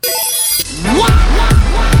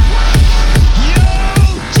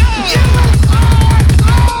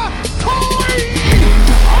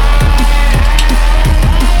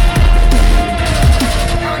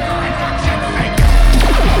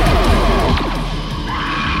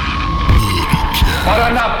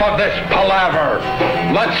Enough of this palaver.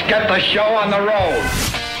 Let's get the show on the road.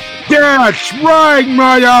 That's right,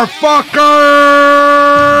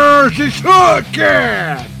 motherfuckers! It's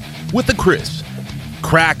Hoodcast! With the crisp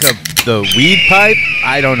crack of the weed pipe,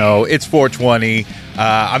 I don't know, it's 420.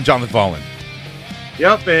 I'm Jonathan Fallen.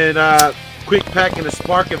 Yep, and quick pack and a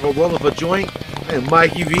spark of a roll of a joint, and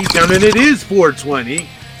Mikey V down, and it is 420.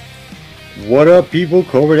 What up, people?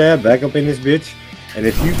 Cobra Dad back up in this bitch. And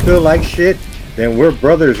if you feel like shit, then we're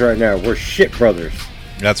brothers right now. We're shit brothers.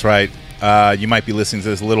 That's right. You might be listening to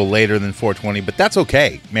this a little later than 420, but that's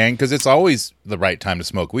okay, man, because it's always the right time to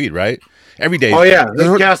smoke weed, right? Every day. Oh, yeah.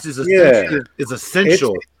 This cast is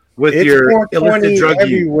essential with your illicit drug use.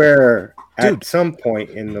 Everywhere at some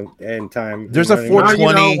point in time. There's a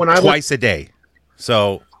 420 twice a day.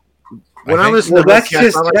 So when I listen to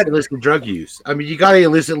Hoodcast, I like to listen to drug use. I mean, you got to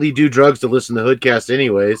illicitly do drugs to listen to Hoodcast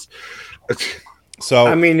anyways. So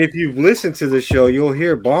I mean, if you listen to the show, you'll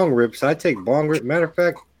hear bong rips. I take bong rip. Matter of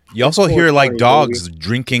fact, you also hear like dogs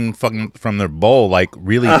drinking fucking from their bowl, like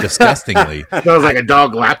really disgustingly. Sounds like a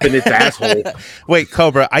dog lapping its asshole. Wait,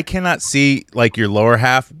 Cobra, I cannot see like your lower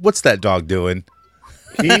half. What's that dog doing?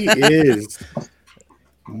 He is.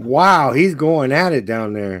 Wow, he's going at it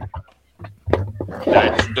down there.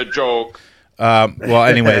 That's the joke. Well,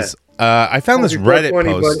 anyways, I found this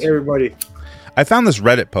Reddit post. Everybody. I found this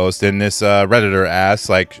Reddit post, and this Redditor asks,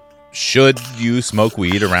 like, should you smoke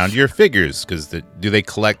weed around your figures? Because do they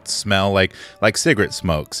collect smell like cigarette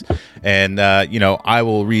smokes? And I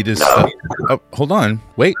will read his. Oh, hold on,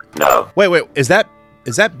 wait. No. Wait. Is that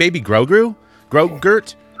Baby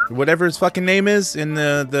Grogurt, whatever his fucking name is in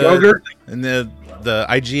the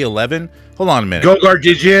IG-11? Hold on a minute. Gogart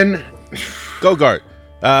Dijin. Gogart.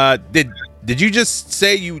 Did you just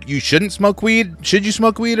say you shouldn't smoke weed? Should you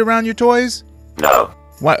smoke weed around your toys? No.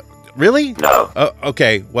 What? Really? No.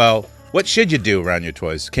 Okay. Well, what should you do around your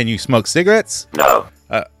toys? Can you smoke cigarettes? No.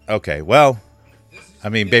 Okay. Well, I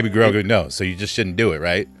mean, Baby Grogu knows, so you just shouldn't do it,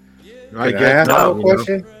 right? I guess. No.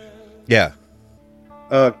 Question. Yeah.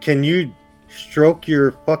 Can you stroke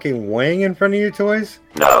your fucking wang in front of your toys?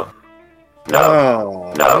 No.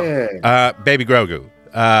 Oh, man. Baby Grogu.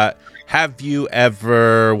 Have you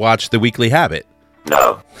ever watched The Weekly Habit?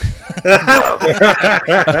 No.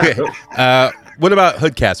 Okay. What about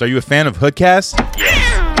Hoodcast? Are you a fan of Hoodcast?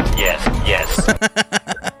 Yes.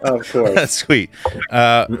 Of course. Sweet.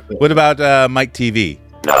 What about Mike TV?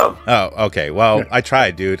 No. Oh, okay. Well, I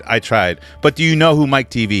tried, dude. I tried. But do you know who Mike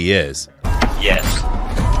TV is? Yes.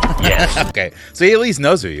 Okay. So he at least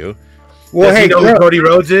knows who you. Well, Does he know who Cody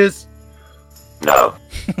Rhodes is? No.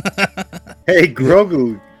 Hey,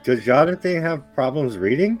 Grogu, does Jonathan have problems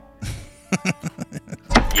reading?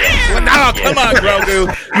 Well, no, come on, Grogu.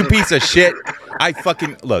 You piece of shit.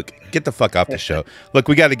 Look, get the fuck off the show. Look,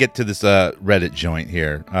 we got to get to this Reddit joint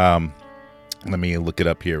here. Let me look it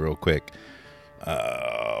up here real quick.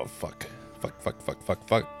 Fuck.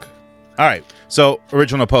 All right. So,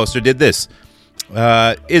 original poster did this.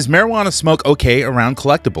 Is marijuana smoke okay around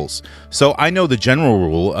collectibles? So I know the general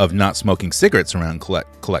rule of not smoking cigarettes around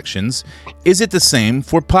collections. Is it the same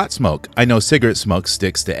for pot smoke? I know cigarette smoke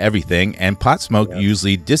sticks to everything, and pot smoke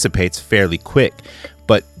usually dissipates fairly quick.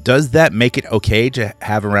 But does that make it okay to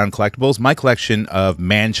have around collectibles? My collection of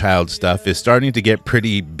man-child stuff is starting to get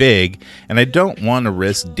pretty big, and I don't want to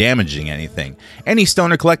risk damaging anything. Any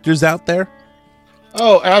stoner collectors out there?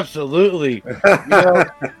 Oh, absolutely.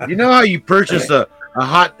 You know how you purchase a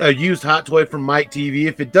used hot toy from Mike TV?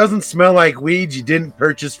 If it doesn't smell like weed, you didn't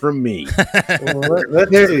purchase from me.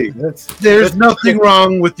 There's nothing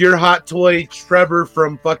wrong with your hot toy Trevor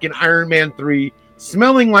from fucking Iron Man 3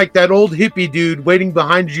 smelling like that old hippie dude waiting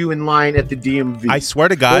behind you in line at the DMV. I swear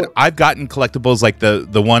to God, I've gotten collectibles like the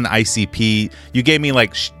one ICP. You gave me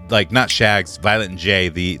like not Shags, Violet and J,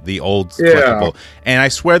 the old collectible. And I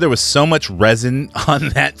swear there was so much resin on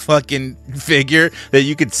that fucking figure that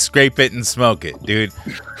you could scrape it and smoke it, dude.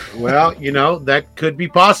 Well, that could be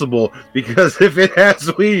possible because if it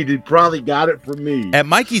has weed, it probably got it from me. At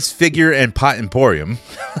Mikey's Figure and Pot Emporium.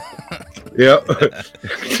 Yep.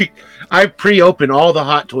 I pre-open all the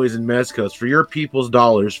hot toys and mezcos for your people's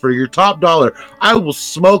dollars. For your top dollar, I will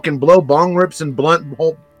smoke and blow bong rips and blunt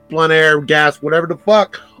air, gas, whatever the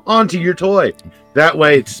fuck, onto your toy. That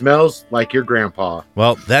way it smells like your grandpa.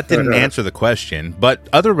 Well, that didn't answer the question, but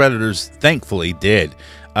other Redditors thankfully did.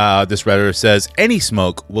 This Redditor says, any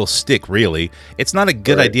smoke will stick, really. It's not a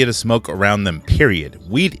good idea to smoke around them, period.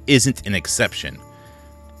 Weed isn't an exception.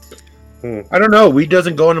 I don't know. Weed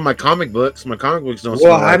doesn't go into my comic books. My comic books don't.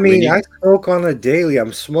 Well, I mean, I smoke on a daily.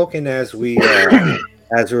 I'm smoking as we're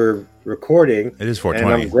recording. It is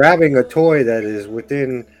 420. And I'm grabbing a toy that is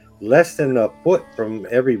within less than a foot from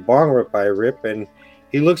every bong rip I rip, and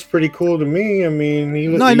he looks pretty cool to me. I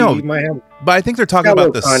mean, I know. He might have But I think they're talking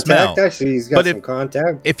about the smell. Actually, he's got But some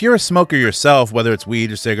contact. If you're a smoker yourself, whether it's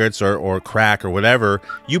weed or cigarettes or crack or whatever,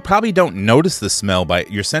 you probably don't notice the smell.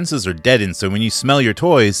 Your senses are deadened. So when you smell your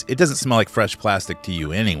toys, it doesn't smell like fresh plastic to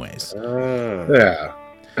you anyways. Yeah.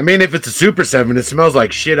 I mean, if it's a Super 7, it smells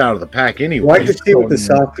like shit out of the pack anyway. Well, I could see with the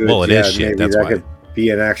soft goods. Well, it is shit, maybe that's that why. could be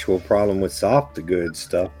an actual problem with soft goods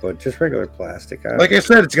stuff, but just regular plastic. Like I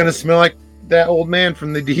said, it's going to smell like that old man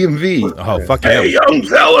from the DMV. Oh, fuck Hey, yeah. young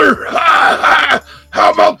feller.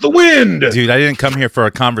 How about the wind? Dude, I didn't come here for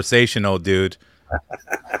a conversation, old dude.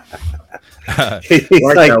 He's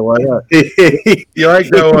Like like, that one, huh? he You like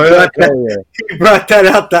that one? brought that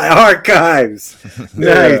out the archives.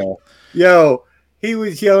 Yeah. Nice. Yo, he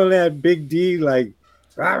was yelling at Big D like,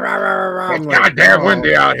 rah, rah, rah, rah, rah. I'm It's like, goddamn "Oh."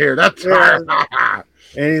 windy out here. That's Yeah.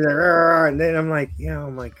 And he's like, rah, rah, and then I'm like, yeah,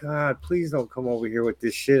 oh my God, please don't come over here with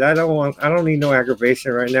this shit. I don't need no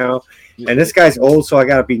aggravation right now. And this guy's old, so I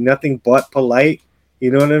gotta be nothing but polite.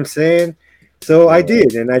 You know what I'm saying? So I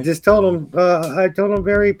did, and I just told him,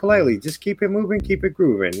 very politely, just keep it moving, keep it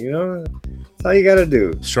grooving. You know, that's all you gotta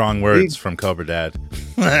do. Strong words from Cobra Dad.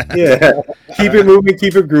 Yeah, keep it moving,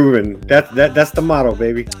 keep it grooving. That's the motto,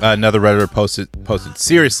 baby. Another Redditor posted,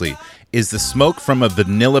 seriously, is the smoke from a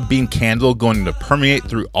vanilla bean candle going to permeate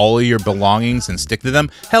through all of your belongings and stick to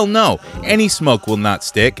them? Hell no. Any smoke will not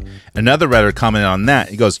stick. Another Redditor commented on that.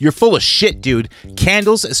 He goes, you're full of shit, dude.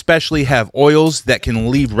 Candles especially have oils that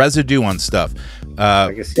can leave residue on stuff.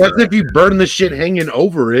 I guess That's if you burn the shit hanging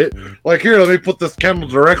over it. Like, here, let me put this candle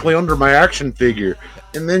directly under my action figure.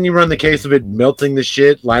 And then you run the case of it melting the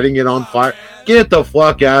shit, lighting it on fire. Get the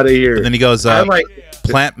fuck out of here. But then he goes, I like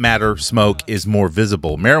plant matter smoke is more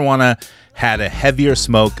visible. Marijuana had a heavier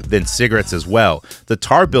smoke than cigarettes as well. The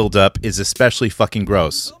tar buildup is especially fucking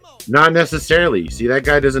gross. Not necessarily. See, that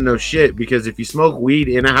guy doesn't know shit, because if you smoke weed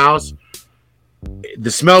in a house,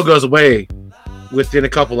 the smell goes away within a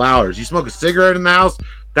couple hours. You smoke a cigarette in the house,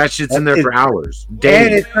 that shit's in there for hours. And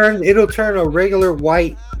Days. it'll turn a regular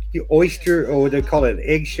white oyster, or what they call it,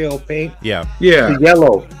 eggshell paint, Yeah, Yeah. to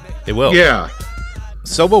yellow. it will. Yeah.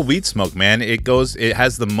 So will weed smoke, man. It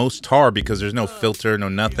has the most tar because there's no filter, no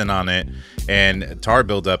nothing on it, and tar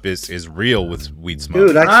buildup is real with weed smoke.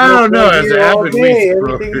 Dude, I I don't smoke know, right as here an all avid day. weed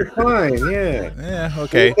Everything smoker. is fine, yeah. Yeah,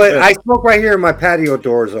 okay. But I smoke right here, and my patio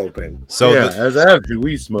door is open. So yeah, the, as an avid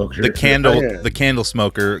weed smoker. the candle, Yeah. the candle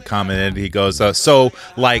smoker commented. He goes, so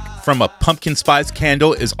like from a pumpkin spice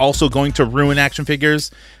candle is also going to ruin action figures.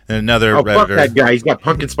 And another Oh, fuck Redditor, that guy. He's got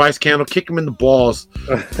pumpkin spice candle. Kick him in the balls.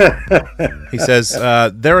 he says,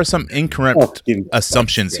 there are some incorrect Pumpkin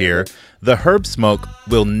assumptions here. The herb smoke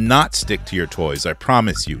will not stick to your toys, I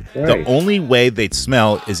promise you. The Right. only way they'd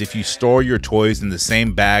smell is if you store your toys in the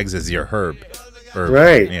same bags as your herb.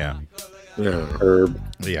 Right. Yeah. Yeah. Herb.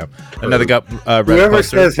 Yeah. Another got Whoever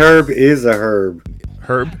poster. says herb is a herb.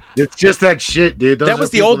 Herb. It's just that shit, dude. Those That are was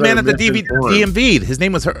the people old that man are at the misinformed. DMV. His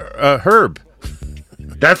name was Herb.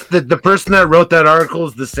 That's the person that wrote that article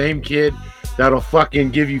is the same kid that'll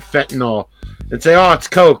fucking give you fentanyl and say, "Oh, it's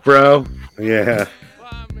coke, bro." Yeah.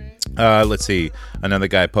 Let's see. Another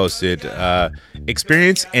guy posted,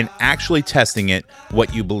 experience and actually testing it,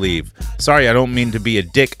 what you believe. Sorry, I don't mean to be a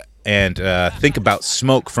dick and think about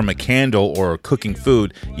smoke from a candle or cooking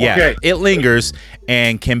food. Yeah, Okay. it lingers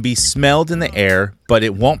and can be smelled in the air, but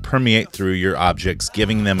it won't permeate through your objects,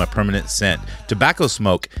 giving them a permanent scent. Tobacco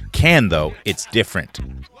smoke can, though. It's different.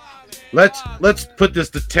 Let's put this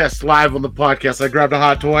to test live on the podcast. I grabbed a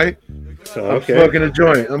hot toy. I'm Okay. smoking a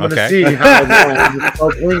joint. I'm gonna Okay. see how long the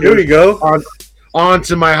smoke Here we lingers go.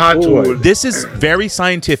 onto my hot Ooh. toy. This is very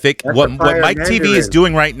scientific. That's What a fire Mike TV is mandarin.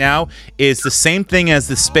 doing right now is the same thing as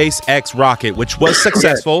the SpaceX rocket, which was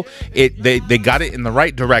successful. They got it in the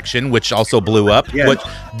right direction, which also blew up. Yes. But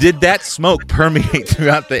did that smoke permeate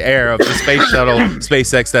throughout the air of the space shuttle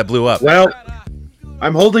SpaceX that blew up? Well,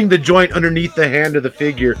 I'm holding the joint underneath the hand of the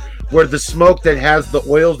figure, where the smoke that has the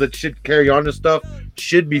oils that should carry on to stuff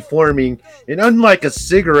should be forming. And unlike a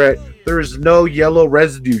cigarette, there is no yellow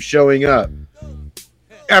residue showing up.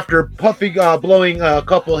 After puffing, blowing a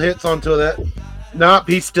couple hits onto that, nope,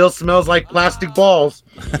 he still smells like plastic balls.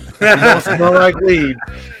 He don't smell like weed.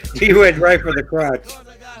 He went right for the crotch.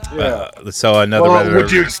 So another Well, Redditor,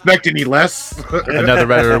 would you expect any less? another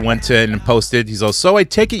Redditor went to and posted. He's all, so I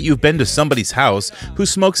take it you've been to somebody's house who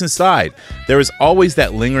smokes inside. There is always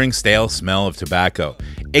that lingering stale smell of tobacco.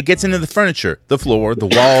 It gets into the furniture, the floor, the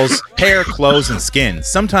walls, hair, clothes, and skin.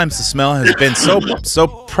 Sometimes the smell has been so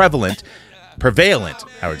prevalent prevalent,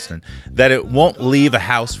 Howardson, that it won't leave a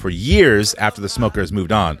house for years after the smoker has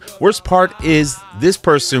moved on. Worst part is this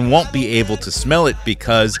person won't be able to smell it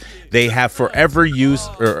because they have forever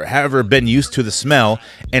been used to the smell,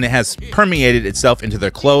 and it has permeated itself into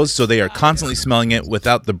their clothes, so they are constantly smelling it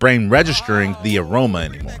without the brain registering the aroma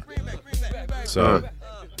anymore. So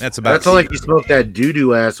that's like you smoke that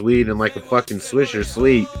doo-doo ass weed in like a fucking Swisher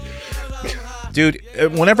Sweet. Dude,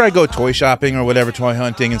 whenever I go toy shopping or whatever, toy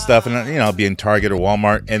hunting and stuff, and I'll be in Target or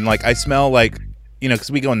Walmart, and like I smell like, because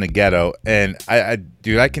we go in the ghetto, and I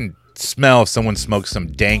can smell if someone smokes some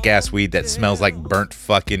dank ass weed that smells like burnt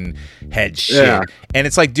fucking head shit. Yeah. And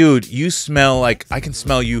it's like, dude, you smell like, I can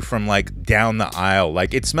smell you from like down the aisle.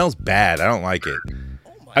 Like, it smells bad. I don't like it.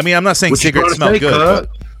 I mean, I'm not saying cigarettes smell good, but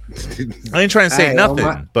I ain't trying to say nothing.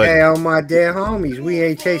 On my dead homies, we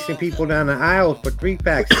ain't chasing people down the aisles for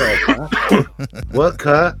 3-packs. What,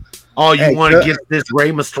 cut? Oh, you want to get this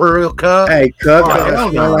Rey Mysterio cut? Hey, cut, I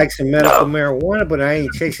smell like some medical marijuana, but I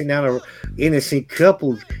ain't chasing down an innocent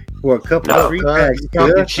couple for a couple of 3-packs.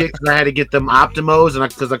 Talking chicks, I had to get them Optimos, and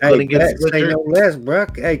because I couldn't get it. Say no less, bro.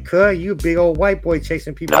 Hey, cut, you a big old white boy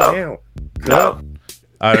chasing people down. Cut.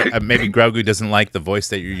 Maybe Grogu doesn't like the voice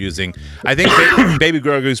that you're using. I think Baby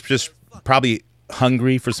Grogu's just probably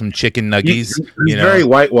hungry for some chicken nuggies. He's very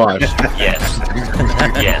whitewashed. Yes.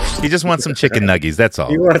 Yes. He just wants some chicken nuggies. That's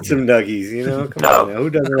all. He wants some nuggies. Come on now.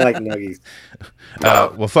 Who doesn't like nuggies?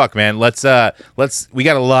 Well, fuck, man. Let's. We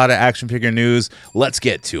got a lot of action figure news. Let's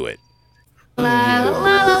get to it.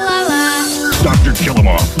 Dr.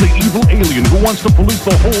 Killamoff, the evil alien who wants to pollute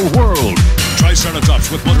the whole world.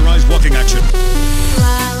 Triceratops with motorized walking action.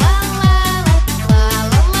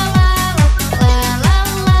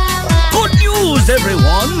 Good news,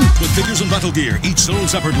 everyone! With figures and battle gear, each sold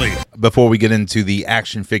separately. Before we get into the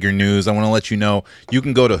action figure news, I want to let you know you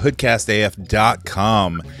can go to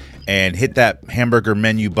hoodcastaf.com and hit that hamburger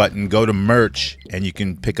menu button, go to merch, and you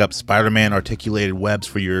can pick up Spider-Man articulated webs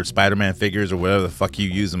for your Spider-Man figures or whatever the fuck you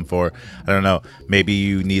use them for. I don't know. Maybe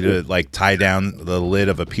you need to like tie down the lid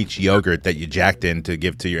of a peach yogurt that you jacked in to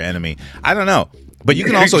give to your enemy. I don't know. But you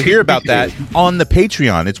can also hear about that on the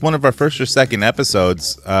Patreon. It's one of our first or second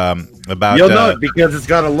episodes about... You'll know it because it's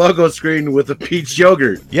got a logo screen with a peach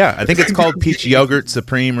yogurt. Yeah, I think it's called Peach Yogurt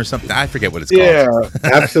Supreme or something. I forget what it's called. Yeah,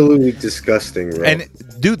 absolutely disgusting, bro. And,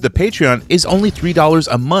 dude, the Patreon is only $3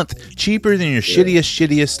 a month. Cheaper than your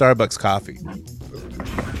shittiest Starbucks coffee.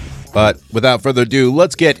 But without further ado,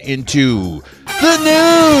 let's get into the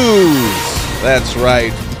news! That's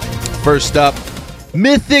right. First up,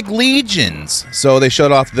 Mythic Legions. So they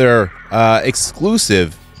showed off their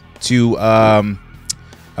exclusive to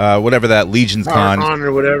whatever that Legions Con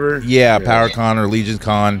or whatever. Yeah, PowerCon or Legions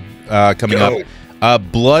Con coming up.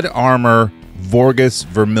 Blood Armor Vorgus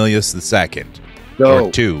Vermilius II. Or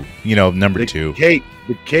 2, number 2.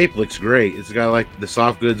 The cape looks great. It's got like the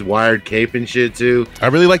soft goods wired cape and shit too. I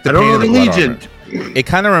really like the paint of the blood armor. It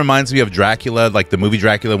kind of reminds me of Dracula, like the movie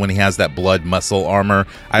Dracula when he has that blood muscle armor.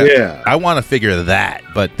 I want to figure that,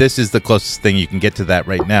 but this is the closest thing you can get to that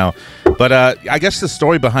right now. But I guess the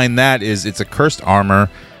story behind that is it's a cursed armor,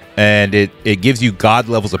 and it gives you god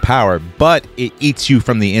levels of power, but it eats you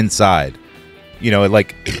from the inside.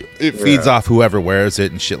 It feeds off whoever wears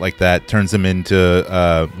it and shit like that, turns them into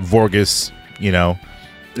Vorgus,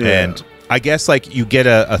 and I guess like you get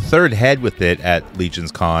a third head with it at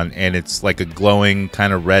Legions Con, and it's like a glowing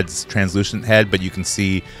kind of red translucent head, but you can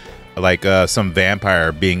see like some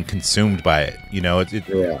vampire being consumed by it.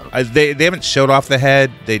 They haven't showed off the head;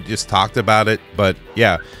 they just talked about it. But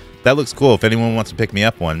yeah, that looks cool. If anyone wants to pick me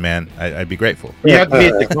up one, man, I'd be grateful. You have to be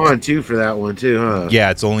at the con too for that one too, huh? Yeah,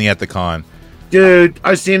 it's only at the con. Dude,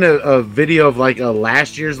 I've seen a video of like a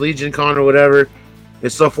last year's Legion Con or whatever.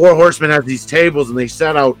 And so Four Horsemen have these tables, and they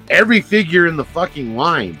set out every figure in the fucking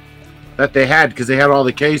line that they had because they had all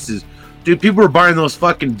the cases. Dude, people were buying those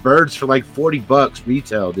fucking birds for like $40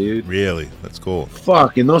 retail, dude. Really? That's cool.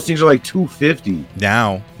 Fuck, and those things are like $250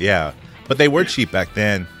 now. Yeah, but they were cheap back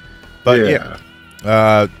then. But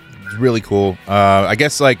yeah, really cool. I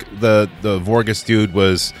guess like the Vorgus dude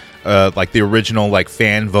was like the original like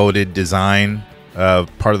fan voted design,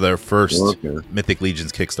 part of their first Mythic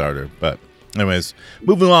Legions Kickstarter. But anyways,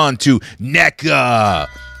 moving on to NECA.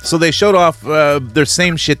 So they showed off their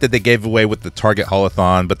same shit that they gave away with the Target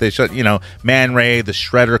Holothon, but they showed, Man Ray, the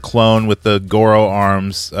Shredder clone with the Goro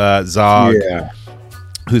arms, Zog,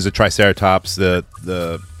 who's a Triceratops,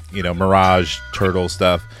 the Mirage turtle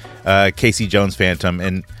stuff, Casey Jones Phantom,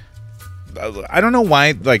 and I don't know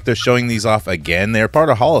why like they're showing these off again. They're part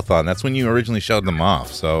of Holothon. That's when you originally showed them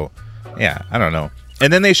off. So yeah, I don't know.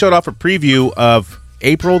 And then they showed off a preview of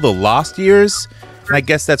April the Lost Years, And I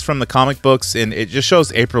guess that's from the comic books, and it just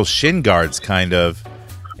shows April's shin guards, kind of,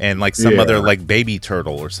 and like some other like baby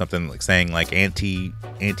turtle or something, like saying like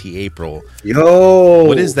anti-April. Yo,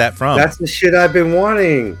 what is that from? That's the shit I've been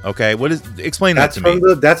wanting. Okay, what is? Explain that to from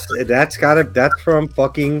me. That's from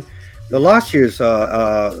fucking the last year's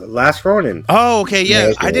Last Ronin. Oh, okay,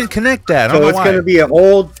 yeah. I didn't connect that. I don't So know it's why. gonna be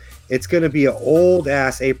an old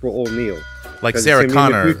ass April O'Neil, like 'cause Sarah it's gonna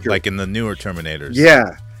be in the Connor, future. like in the newer Terminators.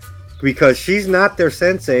 Yeah, because she's not their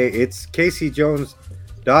sensei. It's Casey Jones'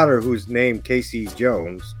 daughter, who's named Casey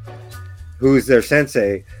Jones, who's their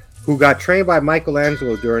sensei, who got trained by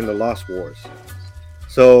Michelangelo during the Lost Wars.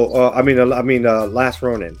 So Last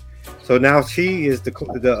Ronin. So now she is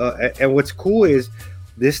and what's cool is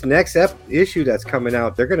this next issue that's coming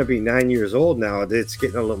out. They're going to be 9 years old now. It's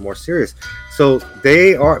getting a little more serious. So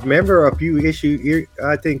they are. Remember a few issues.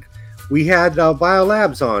 I think we had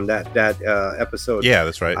Biolabs on that episode. Yeah,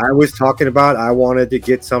 that's right. I was talking about I wanted to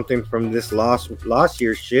get something from this last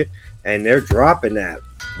year's shit, and they're dropping that.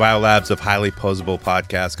 Biolabs of Highly Posable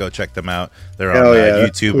Podcast. Go check them out. They're Hell on yeah,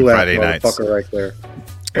 YouTube and Friday nights. Motherfucker right there.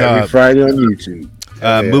 Every Friday on YouTube.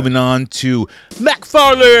 Moving on to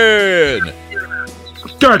McFarlane.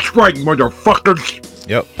 That's right, motherfuckers.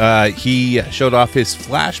 Yep. He showed off his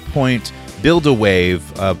Flashpoint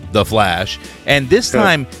Build-A-Wave of the Flash, and this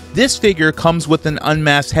time this figure comes with an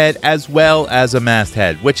unmasked head as well as a masked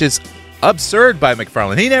head, which is absurd by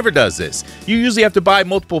McFarlane. He never does this. You usually have to buy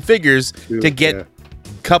multiple figures to get a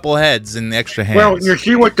couple heads and extra hands. Well, you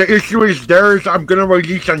see what the issue is there is I'm going to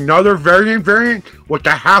release another variant with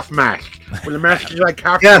the half mask. Where the mask is like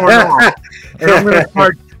half torn off. And I'm going to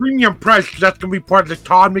start premium price because that's going to be part of the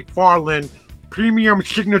Todd McFarlane premium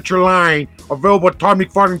signature line available at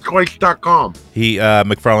ToddMcFarlaneToys.com. He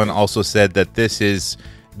McFarlane also said that this is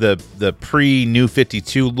the pre-New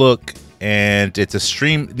 52 look, and it's a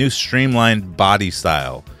new streamlined body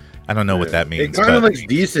style. I don't know what that means. It kind of looks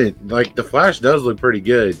decent. Like the Flash does look pretty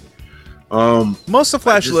good. Most of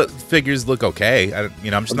Flash figures look okay.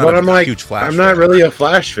 I'm just not a huge Flash. I'm not really a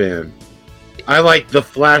Flash fan. I like the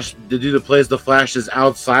Flash, the dude that plays the Flash is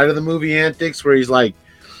outside of the movie antics, where he's like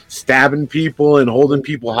stabbing people and holding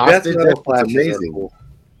people hostage. That's amazing. Cool.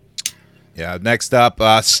 Yeah. Next up,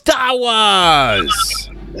 Star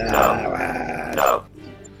Wars. No.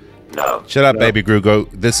 Shut up, baby Grugo.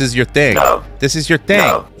 This is your thing. No. This is your thing.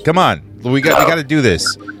 No. Come on, we got to do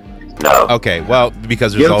this. No. Okay, well,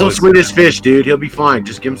 because there's Give him all some this, Swedish fish, dude. He'll be fine.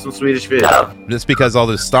 Just give him some Swedish fish. just because all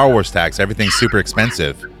this Star Wars tax, everything's super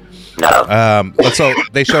expensive. No. So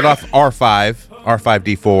they showed off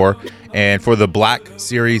R5D4, and for the Black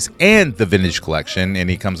Series and the Vintage Collection, and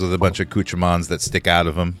he comes with a bunch of accoutrements that stick out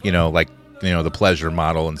of him. The pleasure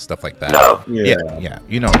model and stuff like that. No. Yeah.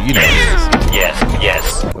 You know what it is.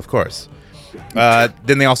 Yes. Of course.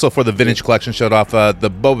 Then they also, for the Vintage Collection, showed off the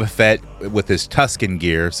Boba Fett with his Tusken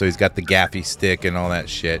gear. So he's got the gaffy stick and all that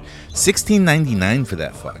shit. $16.99 for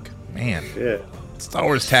that fuck. Man. Yeah. Star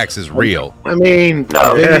Wars tax is real. I mean,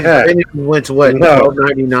 it went to what,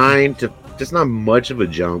 $12.99 to just not much of a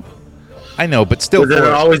jump. I know, but still.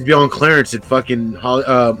 They'll always be on clearance at fucking at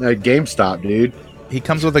GameStop, dude. He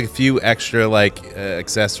comes with like a few extra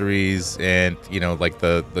accessories and like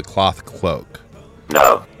the cloth cloak.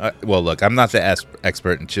 No. Well, look, I'm not the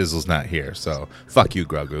expert, and Chisel's not here, so fuck you,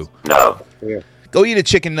 Grogu. No. Yeah. Go eat a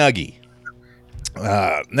chicken nugget.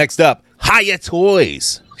 Next up, Hiya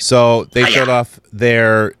Toys. So they showed off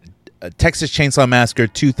their Texas Chainsaw Massacre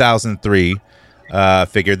 2003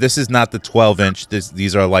 figure. This is not the 12-inch.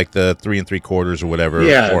 These are like the 3 3/4 or whatever.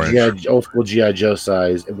 Yeah, old school GI Joe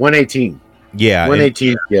size, 118. Yeah,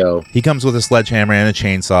 118 scale. He comes with a sledgehammer and a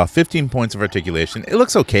chainsaw, 15 points of articulation. It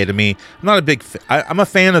looks okay to me. I'm not a big. I'm a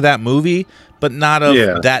fan of that movie, but not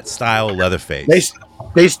of that style of Leatherface.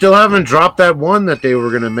 They still haven't dropped that one that they were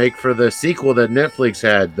gonna make for the sequel that Netflix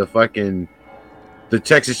had. The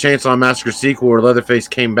Texas Chainsaw Massacre sequel where Leatherface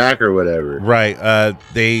came back or whatever. Right.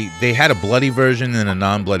 They had a bloody version and a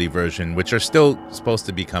non-bloody version, which are still supposed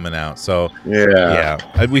to be coming out. So yeah.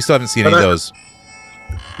 We still haven't seen any of those.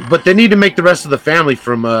 But they need to make the rest of the family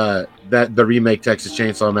from the remake Texas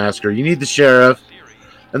Chainsaw Massacre. You need the sheriff,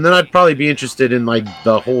 and then I'd probably be interested in like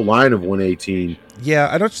the whole line of 118. Yeah,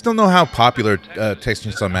 I just don't know how popular Texas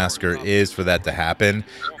Chainsaw Massacre is for that to happen.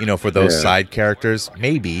 For those side characters,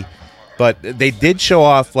 maybe. But they did show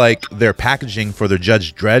off like their packaging for their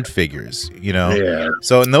Judge Dredd figures. Yeah.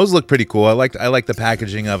 So and those look pretty cool. I like the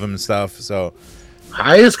packaging of them and stuff. So.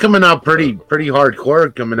 Hiya's coming out pretty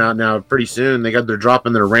hardcore coming out now pretty soon. They're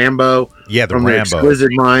dropping their Rambo. Yeah, the from Rambo. Their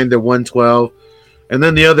Exquisite Mind, their 112. And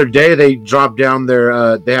then the other day they dropped down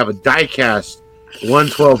their they have a diecast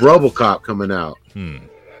 112 RoboCop coming out.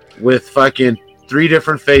 With fucking 3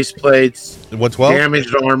 different face plates, 112.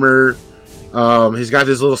 damaged armor. He's got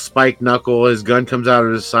this little spiked knuckle. His gun comes out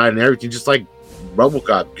of his side and everything, just like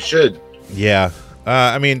RoboCop should. Yeah.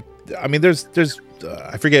 I mean, there's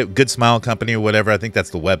I forget, Good Smile Company or whatever. I think that's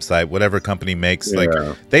the website. Whatever company makes, like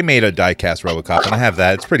they made a die-cast RoboCop, and I have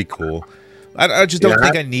that. It's pretty cool. I just don't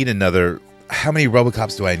think I need another. How many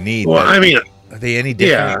RoboCops do I need? Well, I mean, are they any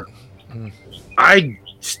different? Yeah. I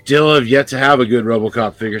still have yet to have a good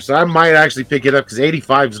RoboCop figure, so I might actually pick it up because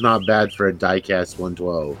 85 is not bad for a die-cast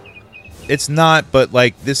 112. It's not, but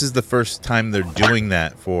like this is the first time they're doing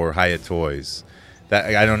that for Hiya Toys.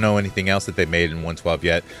 That I don't know anything else that they made in 112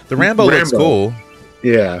 yet. The Rambo looks cool.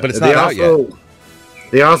 Yeah, but it's not out yet.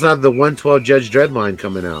 They also have the 112 Judge Dredd line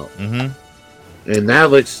coming out, and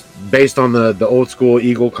that looks based on the old school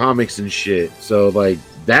Eagle comics and shit. So like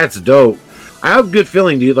that's dope. I have a good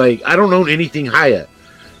feeling, dude. Like I don't own anything Hiya.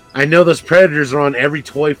 I know those Predators are on every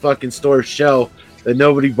toy fucking store shelf that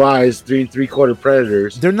nobody buys. 3 3/4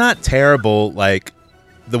 Predators. They're not terrible. Like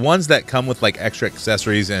the ones that come with like extra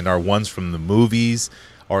accessories and are ones from the movies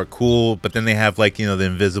are cool, but then they have like, you know, the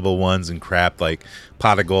invisible ones and crap. Like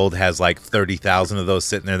Pot of Gold has like 30,000 of those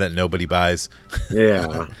sitting there that nobody buys.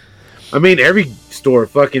 Yeah. I mean, every store,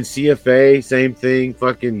 fucking CFA, same thing.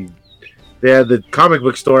 Fucking, they have the comic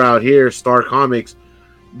book store out here, Star Comics.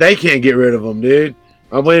 They can't get rid of them, dude.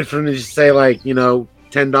 I'm waiting for them to just say like, you know,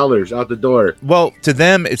 $10 out the door. Well, to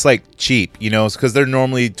them, it's like cheap, you know, because they're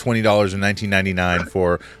normally $20 or $19.99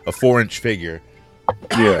 for a 4-inch figure.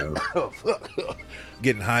 Yeah.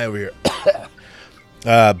 Getting high over here.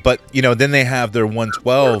 But, you know, then they have their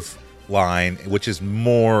 112 line, which is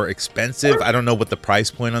more expensive. I don't know what the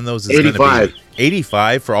price point on those is going to be.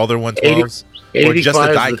 85 for all their 112s? Or just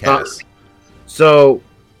the die cast? So,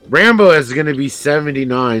 Rambo is going to be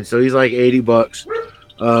 79, so he's like $80.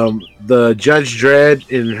 The Judge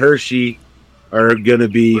Dredd and Hershey are gonna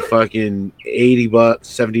be fucking $80,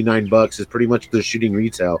 $79 is pretty much the shooting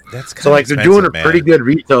retail. That's so like they're doing a pretty good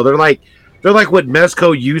retail. They're like what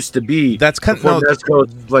Mezco used to be. That's kind of Mezco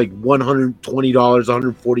was like $120,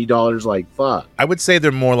 $140. Like fuck. I would say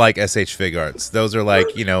they're more like SH Fig Arts. Those are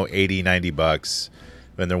like, you know, $80, $90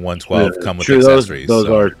 when they're 112 come with accessories. Those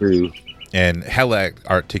are true. And hella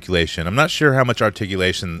articulation. I'm not sure how much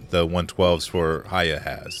articulation the 112s for Hiya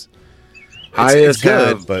has. It's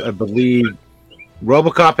good, but I believe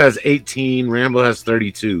RoboCop has 18, Rambo has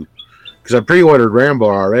 32. Because I pre-ordered Rambo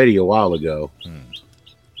already a while ago.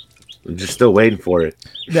 I'm just still waiting for it.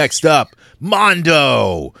 Next up,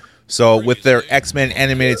 Mondo. So with their X-Men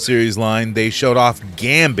animated series line, they showed off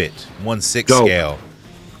Gambit 1/6 scale.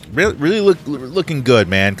 Really looking good,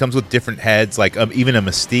 man. Comes with different heads, like even a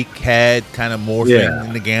Mystique head, kind of morphing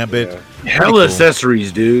in the Gambit. Yeah. Hella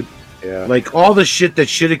accessories, dude. Yeah. Like all the shit that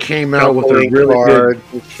should have came out with a really good,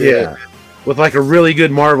 with like a really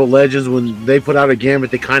good Marvel Legends. When they put out a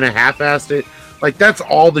Gambit, they kind of half-assed it. Like that's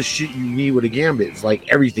all the shit you need with a Gambit. It's like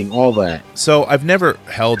everything, all that. So I've never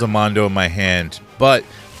held a Mondo in my hand, but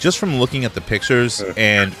just from looking at the pictures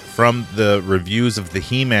and from the reviews of the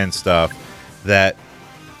He-Man stuff, that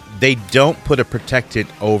they don't put a protectant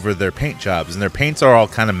over their paint jobs, and their paints are all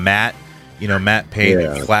kind of matte, you know, matte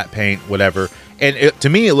paint, flat paint, whatever. And to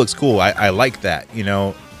me, it looks cool. I like that, you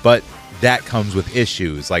know, but that comes with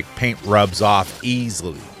issues, like paint rubs off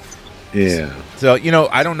easily. Yeah. So, you know,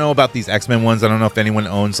 I don't know about these X-Men ones. I don't know if anyone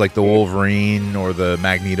owns like the Wolverine or the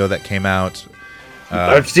Magneto that came out.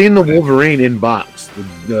 I've seen the Wolverine in box.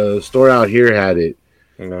 The store out here had it.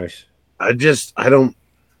 Nice. I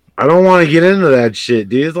don't want to get into that shit,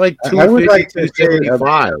 dude. It's like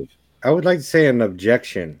 $275. I would like to say an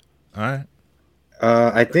objection. All right.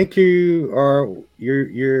 I think you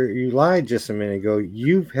lied just a minute ago.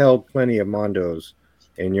 You've held plenty of Mondos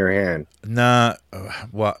in your hand. Nah.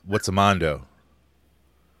 What's a Mondo?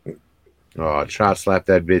 Oh, chop slap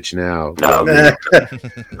that bitch now. No.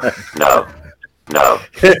 No.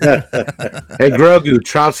 Hey, Grogu,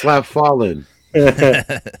 chop slap Fallen.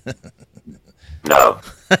 No.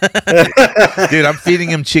 Dude, I'm feeding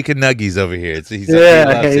him chicken nuggies over here. He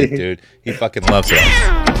loves it, dude. He fucking loves it.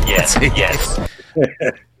 Yes.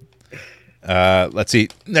 Let's see.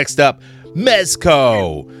 Next up,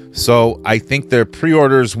 Mezco. So I think their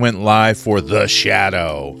pre-orders went live for The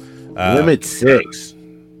Shadow. Limit 6.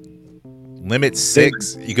 Limit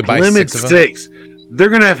 6? You could buy Limit 6 of them? 6. They're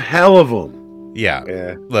going to have hell of them.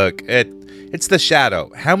 Yeah. Look, it's The Shadow.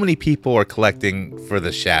 How many people are collecting for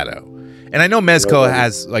The Shadow? And I know Mezco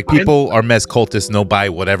has, like, people are Mez cultists and they'll buy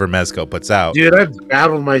whatever Mezco puts out. Dude, I've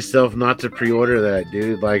battled myself not to pre-order that,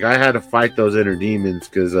 dude. Like, I had to fight those inner demons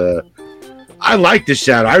because I like The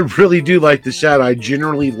Shadow. I really do like The Shadow. I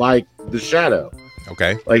generally like The Shadow.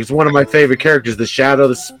 Okay. Like, it's one of my favorite characters. The Shadow,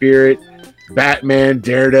 the Spirit, Batman,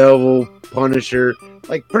 Daredevil, Punisher.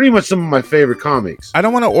 Like, pretty much some of my favorite comics. I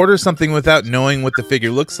don't want to order something without knowing what the figure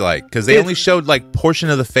looks like, because they only showed like portion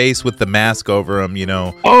of the face with the mask over him, you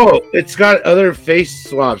know. Oh, it's got other face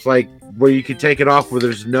swaps, like where you can take it off where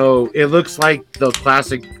there's no... It looks like the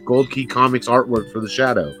classic Gold Key Comics artwork for the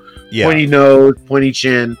Shadow. Yeah. Pointy nose, pointy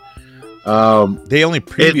chin. They only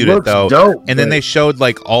previewed it looks though, dope, and then but- they showed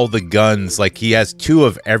like all the guns. Like he has two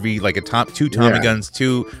of every, like two Tommy guns,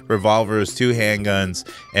 2 revolvers, 2 handguns,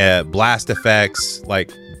 blast effects,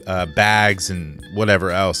 like bags and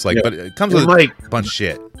whatever else. Like, but it comes with like a bunch of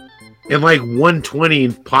shit. and like 120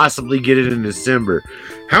 and possibly get it in December.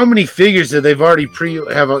 How many figures that they've already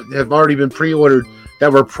have already been pre-ordered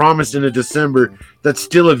that were promised in December that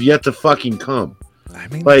still have yet to fucking come? I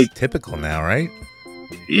mean, like, it's typical now, right?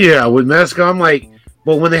 Yeah, with Mesco, I'm like,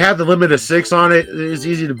 well, when they have the limit of 6 on it, it's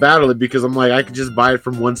easy to battle it because I'm like, I could just buy it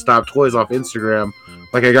from One Stop Toys off Instagram,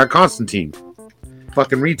 like I got Constantine.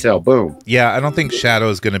 Fucking retail, boom. Yeah, I don't think Shadow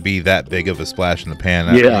is going to be that big of a splash in the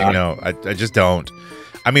pan. Yeah. You know, I just don't.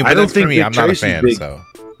 I mean, but I don't that's for think me. Dick I'm not a Tracy's fan, big. so.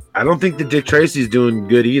 I don't think that Dick Tracy's doing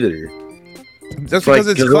good either. That's like, because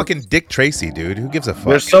it's 'cause fucking Dick Tracy, dude. Who gives a fuck?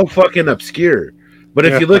 They're so fucking obscure. But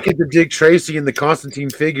if you look at the Dick Tracy and the Constantine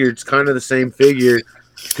figure, it's kind of the same figure,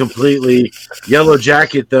 completely. Yellow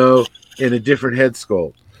jacket, though, and a different head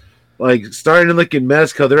sculpt. Like, starting to look at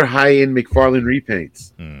Mezco, they're high-end McFarlane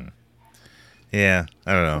repaints. Yeah,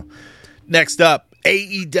 I don't know. Next up,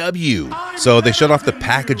 AEW. So they showed off the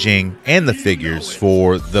packaging and the figures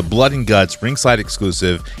for the Blood and Guts ringside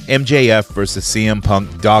exclusive MJF versus CM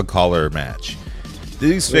Punk dog collar match.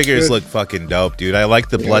 These figures look fucking dope, dude. I like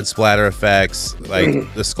the blood splatter effects. Like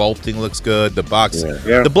the sculpting looks good. The box,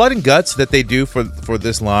 Yeah. the Blood and Guts that they do for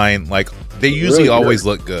this line, like they usually Really good. always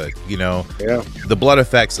look good. You know, Yeah. the blood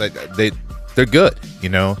effects, they're good. You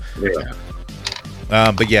know,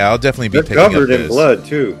 Yeah. but yeah, I'll definitely be They're picking up covered in this. blood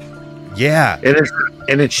too. Yeah,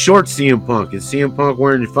 And it's short CM Punk. It's CM Punk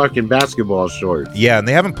wearing fucking basketball shorts. yeah, and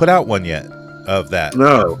they haven't put out one yet of that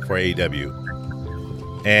No. for AEW.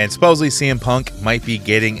 And supposedly CM Punk might be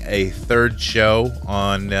getting a third show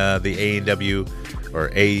on the AEW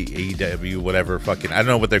or AEW, whatever fucking, I don't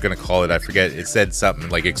know what they're gonna call it. I forget. It said something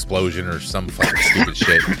like Explosion or some fucking stupid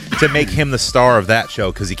shit to make him the star of that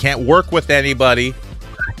show because he can't work with anybody.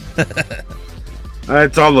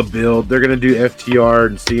 It's all a build. They're going to do FTR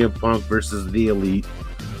and CM Punk versus the Elite.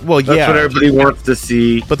 Well, That's yeah, what everybody wants to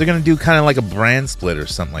see. but they're gonna do kind of like a brand split or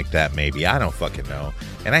something like that. Maybe, I don't fucking know.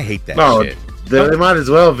 And I hate that No, shit. they might as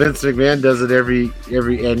well. Vince McMahon does it every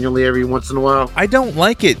annually, every once in a while. I don't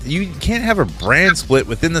like it. You can't have a brand split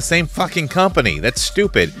within the same fucking company. That's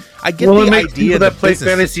stupid. I get Well, it the makes idea people that that play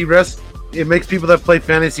fantasy It makes people that play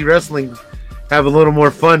fantasy wrestling have a little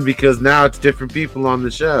more fun because now it's different people on the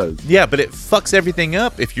shows. Yeah, but it fucks everything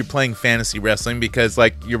up if you're playing fantasy wrestling because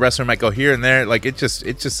like your wrestler might go here and there. Like it's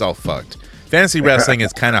just all fucked. Fantasy wrestling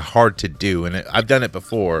is kind of hard to do, and I've done it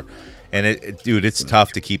before. And dude, it's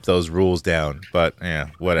tough to keep those rules down. But yeah,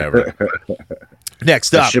 whatever.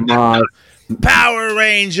 Next up, Shimaz. Power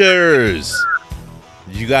Rangers.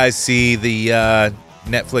 Did you guys see the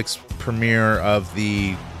Netflix premiere of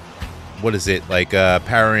the, what is it, like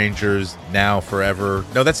Power Rangers Now Forever?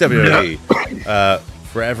 No, that's WWE.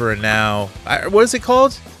 Forever and Now. What is it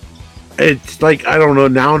called? It's like, I don't know,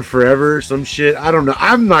 Now and Forever, some shit. I don't know.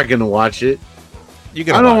 I'm not gonna watch it. You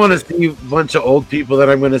I don't want to see a bunch of old people that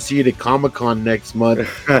I'm going to see at Comic-Con next month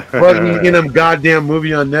fucking in them goddamn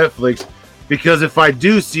movie on Netflix. Because if I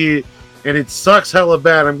do see it and it sucks hella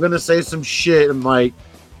bad, I'm going to say some shit. I'm like,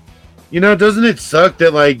 you know, doesn't it suck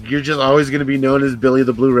that like you're just always going to be known as Billy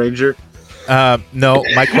the Blue Ranger? No,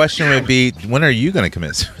 my question would be, when are you going to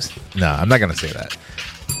commit suicide? No, I'm not going to say that.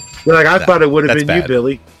 But like, I thought it would have that's been you, bad.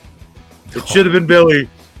 Billy. It should have been Billy.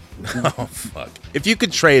 Oh, fuck. If you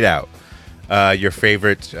could trade out your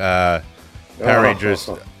favorite Power Rangers.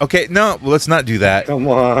 Okay, no, let's not do that. Come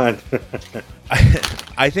on.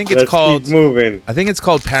 I think it's Let's called keep moving. I think it's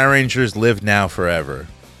called Power Rangers Live Now Forever.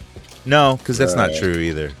 No, because that's not Right. true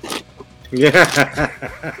either. Yeah.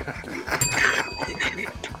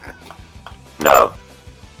 No.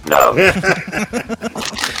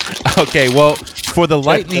 Okay, well, for the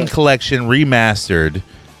Lightning Collection remastered,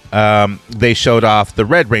 they showed off the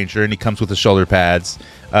Red Ranger, and he comes with the shoulder pads.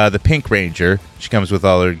 The Pink Ranger, she comes with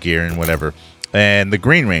all her gear and whatever. And the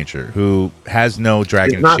Green Ranger, who has no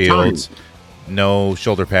dragon It's not shields, no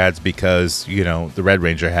shoulder pads because, you know, the Red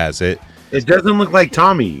Ranger has it. It doesn't look like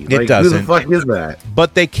Tommy. It Like, doesn't. Who the fuck is that?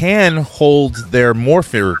 But they can hold their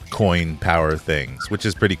Morpher coin power things, which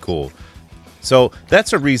is pretty cool. So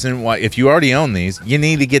that's a reason why, if you already own these, you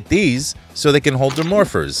need to get these so they can hold their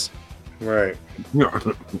morphers. Right.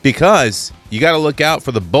 Because you got to look out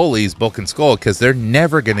for the bullies, Bulk and Skull, because they're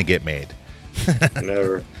never going to get made.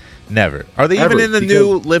 Never. Never. Are they Ever, even in the because-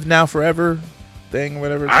 new Live Now Forever thing,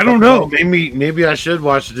 whatever? it's I don't called? know. Maybe I should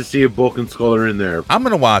watch it to see if Bulk and Skull are in there. I'm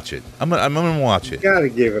gonna watch it. I'm gonna watch it. Gotta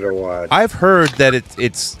give it a watch. I've heard that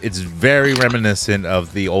it's very reminiscent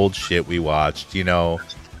of the old shit we watched, you know,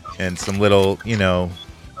 and some little, you know,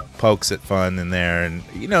 pokes at fun in there, and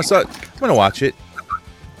you know, so I'm gonna watch it.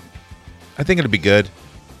 I think it'll be good.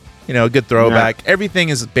 You know, a good throwback. Everything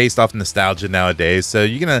is based off nostalgia nowadays, so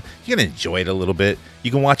you're gonna enjoy it a little bit.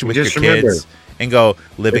 You can watch it with Just your remember- kids and go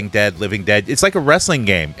Living Dead. It's like a wrestling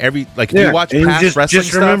game. If you watch and past wrestling just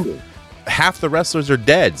stuff, remember, half the wrestlers are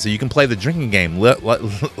dead, so you can play the drinking game,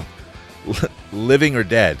 living or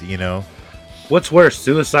dead. You know. what's worse,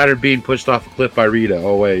 suicide or being pushed off a cliff by Rita?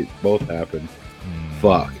 Oh wait, both happened.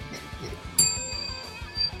 Fuck.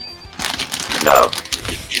 No.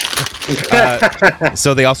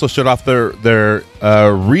 So they also showed off their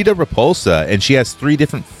Rita Repulsa, and she has 3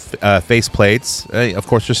 different face plates. Of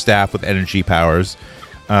course, her staff with energy powers.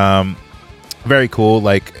 Very cool,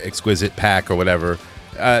 like exquisite pack or whatever.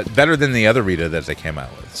 Better than the other Rita that they came out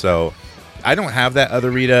with. So I don't have that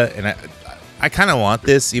other Rita, and I kind of want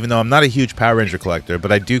this, even though I'm not a huge Power Ranger collector,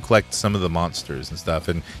 but I do collect some of the monsters and stuff.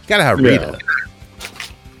 And you gotta have Rita.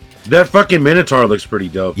 That fucking Minotaur looks pretty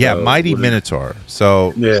dope. Yeah, though. Mighty Minotaur.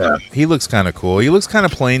 So Yeah. he looks kind of cool. He looks kind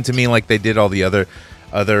of plain to me, like they did all the other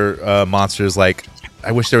monsters. Like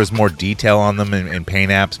I wish there was more detail on them in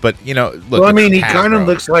paint apps. But you know, look. Well, I mean, it's he kind of Hasbro.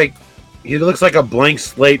 looks like a blank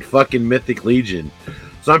slate fucking Mythic Legion.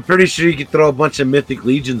 So I'm pretty sure you could throw a bunch of Mythic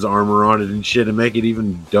Legion's armor on it and shit and make it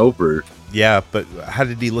even doper. Yeah, but how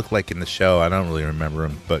did he look like in the show? I don't really remember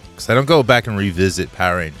him, but because I don't go back and revisit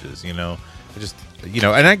Power Rangers, you know, I just, you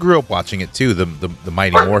know, and I grew up watching it too, the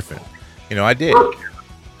Mighty Morphin, you know, I did.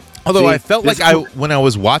 Although See, I felt like when I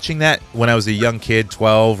was watching that when I was a young kid,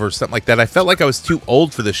 12 or something like that, I felt like I was too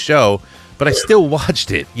old for the show, but I still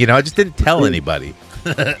watched it. You know, I just didn't tell anybody.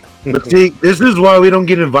 But see, this is why we don't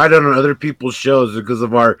get invited on other people's shows, because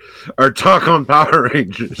of our talk on Power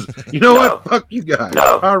Rangers. You know what? Fuck you guys.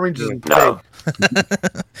 No. Power Rangers. No.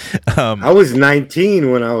 I was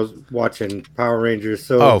 19 when I was watching Power Rangers.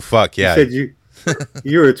 So Oh fuck yeah! you said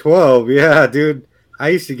you were 12. Yeah, dude. I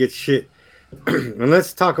used to get shit. And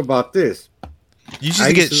let's talk about this. You used I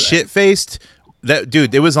to get used to- shit faced. That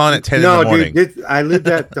dude, it was on at 10 in the morning. dude. I lived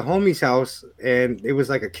at the homie's house, and it was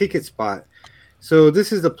like a kick it spot. So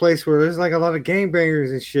this is the place where there's like a lot of gangbangers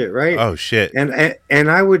and shit, right? Oh shit! And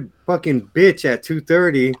I would fucking bitch at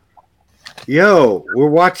 2:30. Yo, we're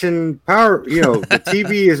watching Power. You know, the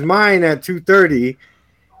TV is mine at 2:30,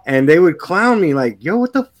 and they would clown me like, "Yo,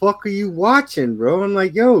 what the fuck are you watching, bro?" I'm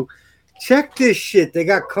like, "Yo, check this shit. They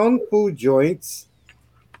got kung fu joints.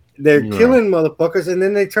 They're killing motherfuckers, and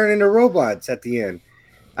then they turn into robots at the end."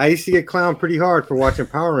 I used to get clowned pretty hard for watching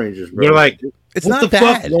Power Rangers, bro. They're like, It's what not the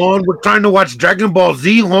bad. fuck, Juan? We're trying to watch Dragon Ball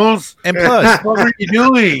Z, Hans. And plus, What are you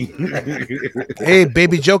doing? hey,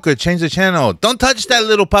 baby Joker, change the channel. Don't touch that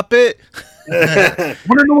little puppet. Want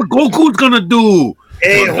to know what Goku's gonna do?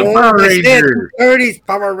 Hey, The hold Power on, Rangers. 30s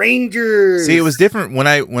Power Rangers. See, it was different when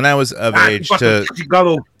I was of age to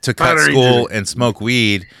cut Power school Rangers. and smoke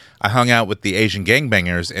weed. I hung out with the Asian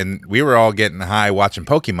gangbangers, and we were all getting high watching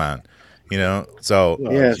Pokemon. You know, so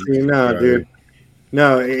Yeah, see, no, dude.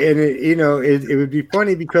 No, and it would be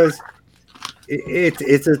funny because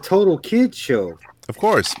it's a total kid show, of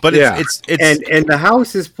course, but Yeah. it's and the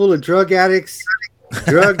house is full of drug addicts,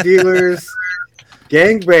 drug dealers,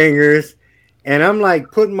 gangbangers, and I'm like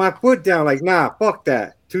putting my foot down, like, nah, fuck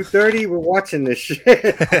that. 2:30, we're watching this shit.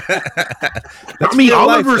 I mean, real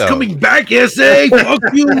life, Oliver's though. coming back, SA. Fuck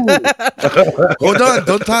you. hold on,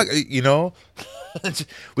 don't talk. You know,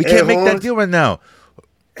 we Hey, can't make hold that on. deal right now.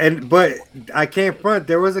 But I can't front.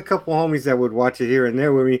 There was a couple homies that would watch it here and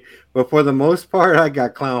there with me, but for the most part, I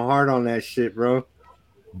got clown hard on that shit, bro.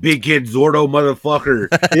 Big kid Zordo motherfucker.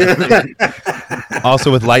 Yeah.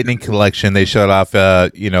 Also, with Lightning Collection, they showed off,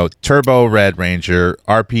 Turbo Red Ranger,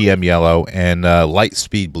 RPM Yellow, and Light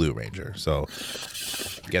Speed Blue Ranger. So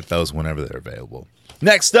get those whenever they're available.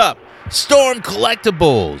 Next up, Storm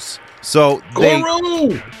Collectibles. So they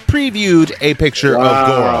previewed a picture of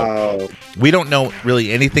Goro. Wow. We don't know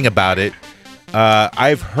really anything about it.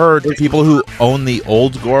 I've heard people who own the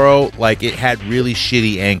old Goro, like it had really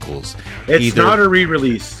shitty ankles. It's not a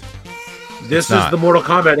re-release. This is not. the Mortal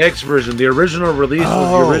Kombat X version. The original release was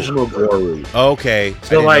the original Goro. Okay.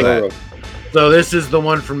 So, I like, didn't know that. So this is the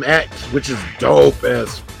one from X, which is dope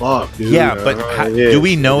as fuck, dude. Yeah, but do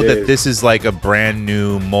we know It that is. this is like a brand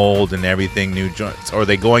new mold and everything, new joints? Or are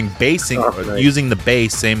they going using the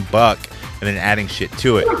base, same buck, and then adding shit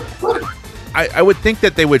to it? I would think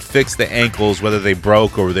that they would fix the ankles, whether they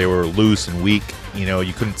broke or they were loose and weak. You know,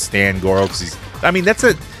 you couldn't stand Goro because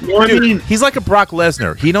he's like a Brock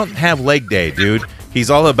Lesnar. He don't have leg day, dude. He's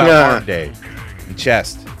all about arm day and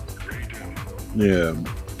chest. Yeah,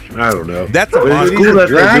 I don't know. That's a But Mondo. he's a that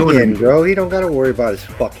they're doing dragon, it. bro. He don't got to worry about his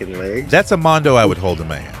fucking legs. That's a Mondo I would hold in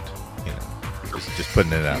my hand. You know, just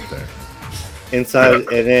putting it out there. Inside,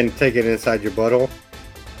 and then take it inside your butthole.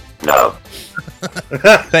 No.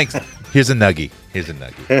 Thanks. Here's a nuggie. He's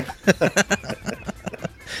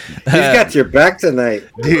got your back tonight.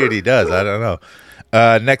 Dude, he does. I don't know.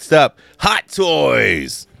 Next up, Hot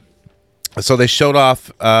Toys. So they showed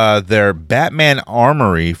off their Batman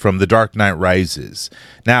armory from The Dark Knight Rises.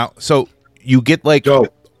 Now, so you get like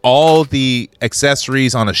all the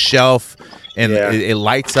accessories on a shelf, and it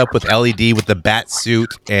lights up with LED with the bat suit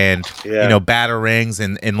and you know batarangs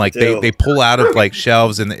and like they pull out of like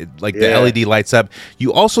shelves and the LED lights up.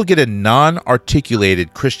 You also get a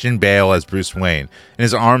non-articulated Christian Bale as Bruce Wayne, and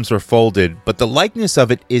his arms are folded, but the likeness of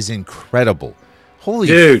it is incredible.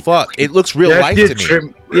 Holy fuck! It looks real life to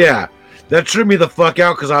me. That tripped me the fuck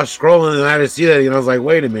out because I was scrolling and I didn't see that, and I was like,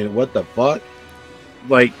 wait a minute, what the fuck?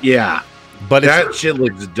 Like, but that shit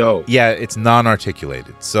looks dope. Yeah, it's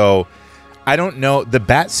non-articulated, so I don't know. The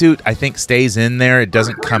bat suit, I think, stays in there. It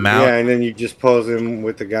doesn't come out. Yeah, and then you just pose him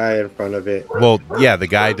with the guy in front of it. Well, yeah, the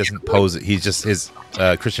guy doesn't pose it. He's just his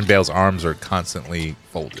Christian Bale's arms are constantly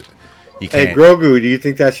folded. Hey, Grogu, do you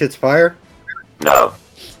think that shit's fire? No.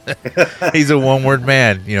 He's a one-word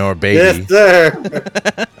man, you know, or baby. Yes, sir.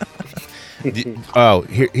 Oh,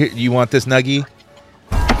 here, you want this nuggie?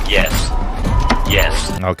 Yes.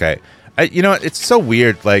 Yes. Okay. You know, it's so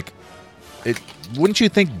weird. Like, wouldn't you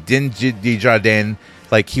think Din Djarin,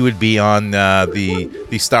 like, he would be on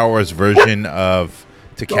the Star Wars version of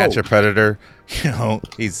To Catch a Predator? You know,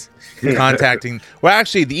 he's contacting. Well,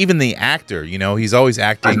 actually, even the actor, you know, he's always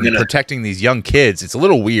acting, protecting these young kids. It's a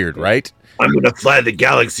little weird, right? I'm gonna fly the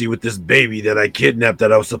galaxy with this baby that I kidnapped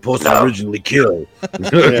that I was supposed to originally kill.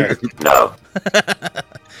 No.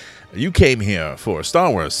 You came here for Star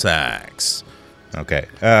Wars sex. Okay.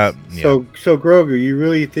 So Grogu, you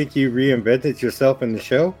really think you reinvented yourself in the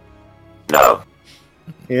show? No.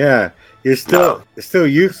 Yeah. You're still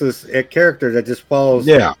useless at character that just follows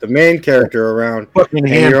the main character around. Fucking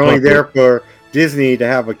and you're only there for Disney to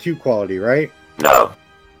have a cute quality, right? No.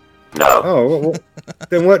 No. Oh, well,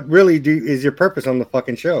 then what really is your purpose on the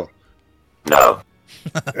fucking show? No.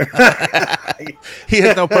 He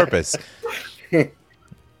has no purpose. Wave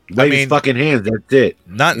his fucking hands. That's it.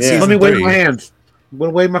 Not in Let season me wave 3. my hands. I'm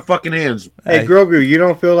gonna wave my fucking hands. Hey, Grogu, you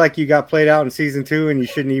don't feel like you got played out in season 2 and you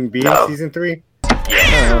shouldn't even be in season 3?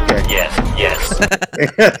 Yes. Oh, okay. Yes.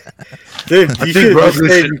 Dude, you should have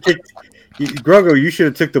stayed and kicked. Grogu, you should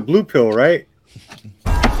have took the blue pill, right?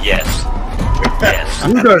 Yes. Yes.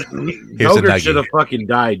 Noger should have fucking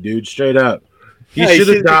died, dude. Straight up. He Yeah, should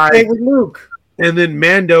have died. stayed with Luke. And then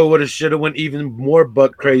Mando should have went even more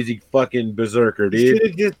buck crazy fucking berserker, He should dude.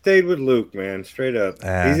 have just stayed with Luke, man. Straight up.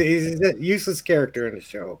 He's a useless character in the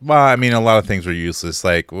show. Well, I mean, a lot of things were useless.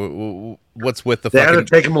 Like, what's with the They had fucking...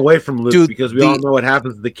 to take him away from Luke Dude, because we all know what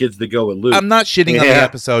happens to the kids that go with Luke. I'm not shitting on the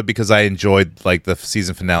episode because I enjoyed, like, the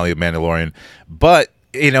season finale of Mandalorian. But,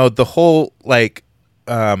 you know, the whole, like...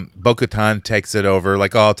 Bo-Katan takes it over,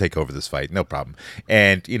 like, oh, I'll take over this fight, no problem.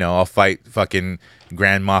 And, you know, I'll fight fucking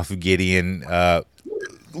Grand Moff Gideon,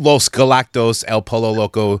 Los Galactos, El Polo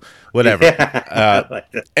Loco, whatever.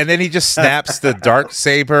 And then he just snaps the dark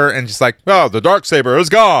saber and just like, oh, the dark saber is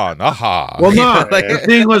gone. Aha. Well, You know, no. like- The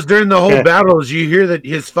thing was, during the whole battles, you hear that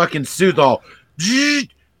his fucking suit all... it's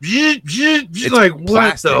like, what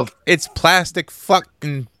plastic. the... It's plastic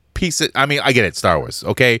fucking piece of... I mean, I get it, Star Wars,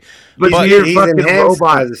 okay? But But you hear he's fucking enhanced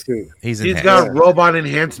by robot. the suit. he's He's enhanced. got robot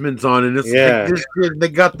enhancements on, and it's Yeah. like this kid, they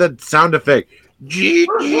got that sound effect.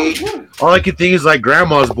 All I can think is like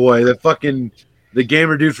Grandma's Boy, the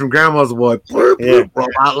gamer dude from Grandma's Boy. Yeah.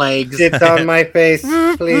 Robot legs. Sit on my face,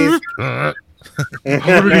 please. How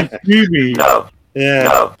did he see me? No. Yeah.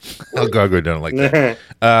 No. Oh, Gargoyle don't like that.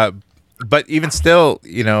 But even still,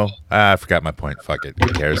 you know, I forgot my point. Fuck it.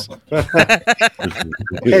 Who cares? Hey,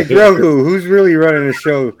 Grogu, who's really running the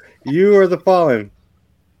show? You or the Fallen?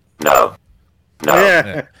 No. No.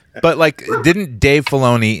 Yeah. But like, didn't Dave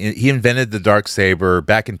Filoni? He invented the Darksaber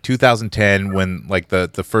back in 2010 when like the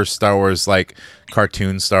first Star Wars like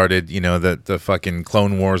cartoon started. You know, the fucking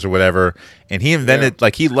Clone Wars or whatever. And he invented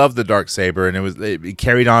like he loved the Darksaber, and it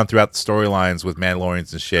carried on throughout the storylines with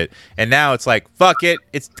Mandalorians and shit. And now it's like, fuck it,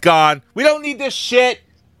 it's gone. We don't need this shit.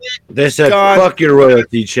 They said, God. fuck your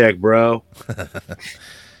royalty check, bro.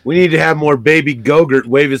 We need to have more baby Gogurt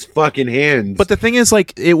wave his fucking hands. But the thing is,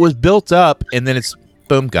 like, it was built up, and then it's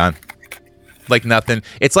boom, gone. Like nothing.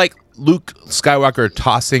 It's like Luke Skywalker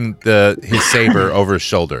tossing his saber over his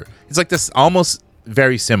shoulder. It's like this, almost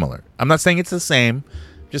very similar. I'm not saying it's the same,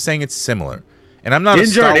 just saying it's similar. And I'm not a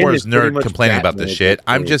Star Wars nerd complaining about this shit.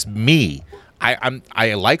 I'm just me.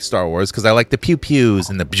 I like Star Wars because I like the pew pews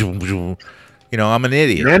and the. You know, I'm an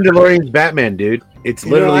idiot. Mandalorian's Batman, dude. It's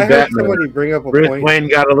literally I heard Batman. somebody bring up a Bruce point. Wayne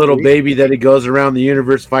got a little baby that he goes around the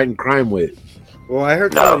universe fighting crime with. Well, I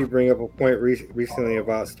heard somebody bring up a point recently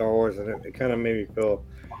about Star Wars, and it kind of made me feel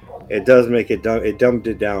it does make it dumb. It dumbed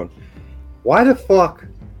it down. Why the fuck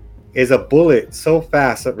is a bullet so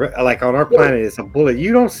fast? Like on our planet, it's a bullet.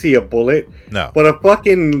 You don't see a bullet. No. But a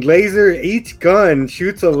fucking laser. Each gun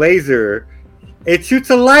shoots a laser. It shoots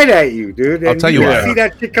a light at you, dude. I'll tell you can why. See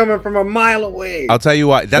that shit coming from a mile away. I'll tell you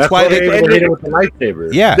why. That's why they they. hit it with the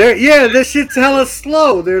lightsaber. Yeah. This shit's hella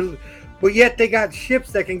slow. But yet they got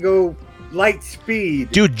ships that can go light speed.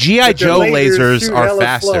 Dude, G.I. But their Joe lasers shoot are hella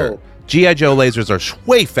faster. slow. G.I. Joe lasers are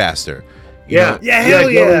way faster. You Yeah. know? Yeah, hell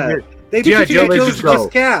G.I. Joe yeah. lasers- They G.I. beat Joe G.I. Joe's lasers go.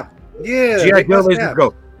 just cap. Yeah. G.I. they Joe bust lasers cap.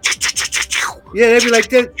 go. Yeah, they'd be like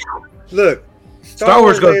this. Look, Star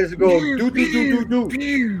Wars goes. lasers go do do do do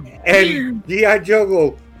do, and G.I. Joe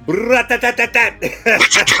go.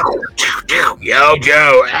 Yo,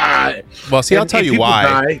 Joe. Well, see, I'll And- tell and you people why.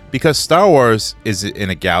 die. Because Star Wars is in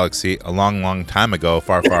a galaxy a long, long time ago,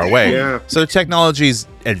 far, far away. Yeah. So the technology's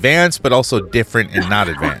advanced, but also different and not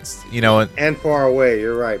advanced. You know, And far away.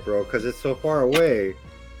 You're right, bro, because it's so far away.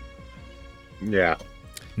 Yeah.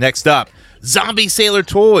 next up, Zombie Sailor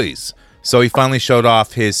Toys. So he finally showed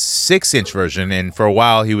off his 6-inch version, and for a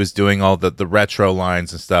while he was doing all the retro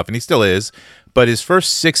lines and stuff, and he still is. But his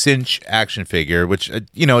first 6-inch action figure, which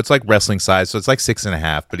it's like wrestling size, so it's like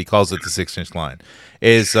 6.5, but he calls it the 6-inch line.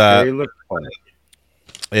 Is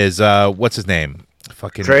what's his name?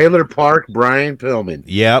 Fucking Trailer Park Brian Pillman.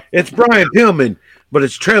 Yep. It's Brian Pillman, but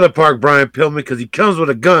it's Trailer Park Brian Pillman because he comes with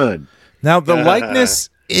a gun. Now the likeness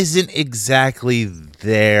isn't exactly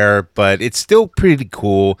there, but it's still pretty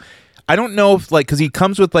cool. I don't know if because he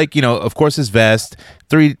comes with of course his vest,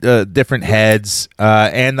 3 different heads,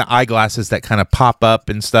 and the eyeglasses that kind of pop up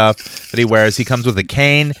and stuff that he wears. He comes with a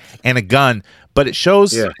cane and a gun, but it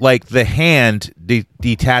shows like the hand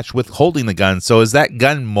detached with holding the gun. So is that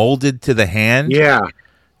gun molded to the hand? Yeah. That's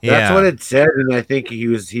Yeah. what it said, and I think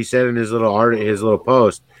he said in his little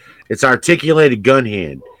post, it's articulated gun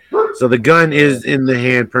hand. So the gun is in the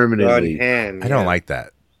hand permanently. Hand, I don't like that.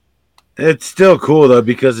 It's still cool though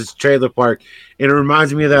because it's Trailer Park, and it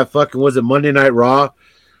reminds me of that fucking Monday Night Raw.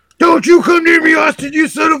 Don't you come near me, Austin, you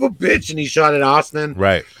son of a bitch! And he shot at Austin.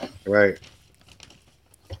 Right. Right.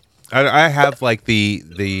 I have like the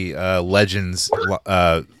Legends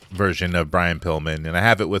version of Brian Pillman, and I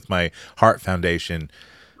have it with my Heart Foundation.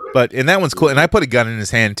 And that one's cool. And I put a gun in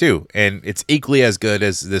his hand too, and it's equally as good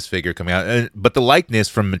as this figure coming out. But the likeness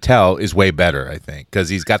from Mattel is way better, I think, because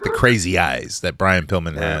he's got the crazy eyes that Brian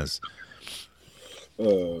Pillman has.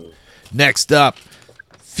 Next up,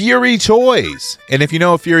 Fury Toys. And if you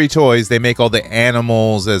know Fury Toys, they make all the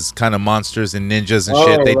animals as kind of monsters and ninjas and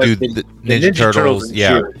shit. They like do the the Ninja Turtles. and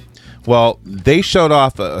Yeah. shit. Well, they showed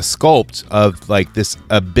off a sculpt of like this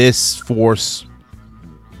Abyss Force,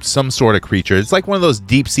 some sort of creature. It's like one of those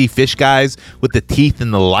deep sea fish guys with the teeth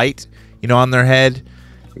and the light, on their head.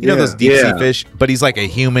 You know those deep sea fish, but he's like a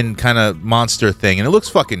human kind of monster thing, and it looks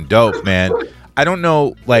fucking dope, man. I don't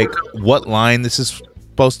know like what line this is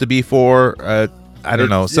supposed to be for. I don't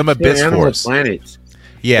know, some It's Abyss the Animal Force. Planets.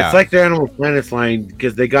 Yeah, It's like the Animal Planets line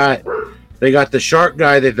because they got the shark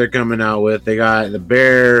guy that they're coming out with. They got the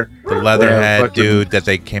bear, the leatherhead fucking- dude that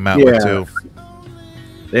they came out with too.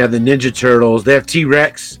 They have the Ninja Turtles. They have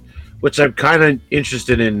T-Rex, which I'm kind of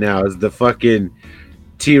interested in now. Is the fucking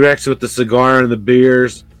T-Rex with the cigar and the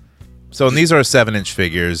beers. So and these are 7-inch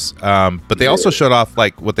figures, but they also showed off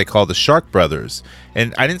like what they call the Shark Brothers,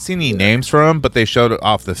 and I didn't see any names for them, but they showed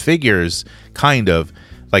off the figures, kind of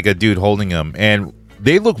like a dude holding them, and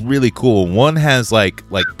they look really cool. One has like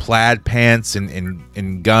plaid pants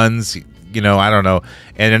and guns, I don't know,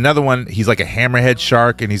 and another one he's like a hammerhead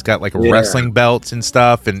shark, and he's got like a wrestling belts and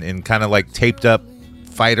stuff, and kind of like taped up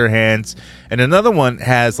fighter hands, and another one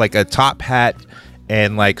has like a top hat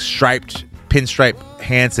and like striped pinstripe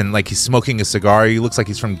Hanson, like he's smoking a cigar. He looks like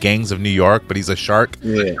he's from Gangs of New York, but he's a shark.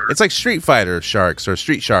 Yeah. It's like Street Fighter sharks or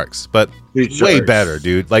Street Sharks, but Street way Sharks. better,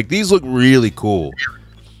 dude. Like these look really cool.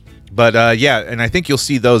 But yeah, and I think you'll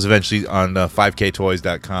see those eventually on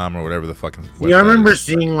 5ktoys.com or whatever the fucking. Yeah, I website remember is.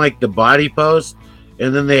 seeing like the body post,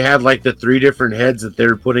 and then they had like the 3 different heads that they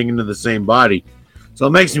were putting into the same body. So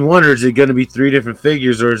it makes me wonder: is it going to be 3 different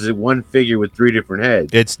figures, or is it one figure with 3 different heads?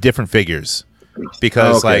 It's different figures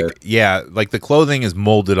because, Okay. like, yeah, like the clothing is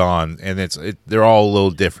molded on, and they're all a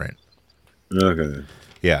little different. Okay,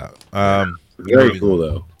 Yeah. very cool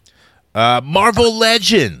though. Marvel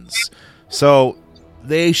Legends. So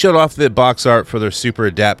they showed off the box art for their Super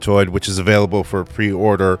Adaptoid, which is available for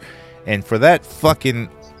pre-order, and for that fucking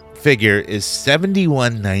figure is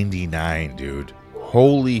 $71.99, dude.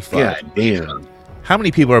 Holy fuck! God damn. How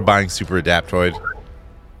many people are buying Super Adaptoid?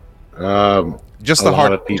 Just A the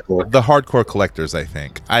lot of people. the hardcore collectors, I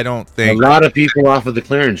think. I don't A think. lot of people off of the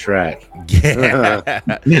clearance rack. Yeah.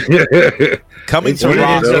 Coming It's to what it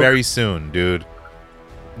Ross is, though. very soon, dude.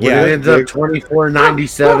 When Yeah, it ends up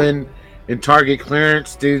 $24.97 in Target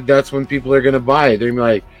clearance, dude, that's when people are gonna buy it. They're gonna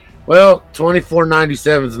be like, "Well,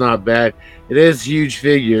 $24.97 is not bad. It is a huge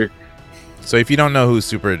figure." So if you don't know who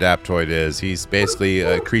Super Adaptoid is, he's basically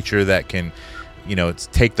a creature that can,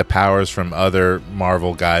 take the powers from other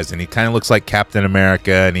Marvel guys, and he kind of looks like Captain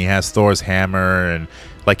America, and he has Thor's hammer, and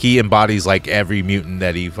like he embodies like every mutant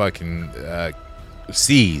that he fucking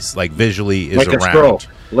sees, like visually is Like a around. scroll,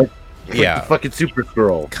 like Yeah. the fucking Super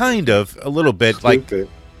Scroll. Kind of, a little bit, like Stupid.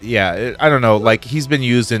 yeah, I don't know. Like he's been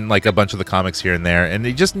used in like a bunch of the comics here and there, and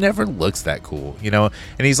he just never looks that cool, And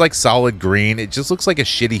he's like solid green. It just looks like a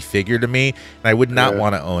shitty figure to me, and I would not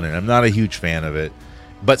want to own it. I'm not a huge fan of it.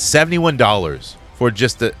 But $71 for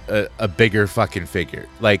just a bigger fucking figure,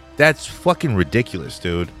 like that's fucking ridiculous,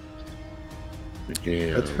 dude.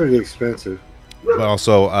 Yeah. That's pretty expensive. But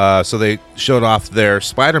also, so they showed off their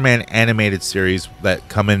Spider-Man animated series that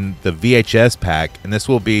come in the VHS pack, and this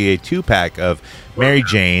will be a 2-pack of Mary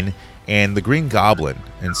Jane and the Green Goblin.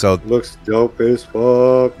 And so Looks dope as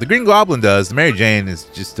fuck. the Green Goblin does. The Mary Jane is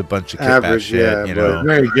just a bunch of kick-ass Average, shit, yeah, you but- know.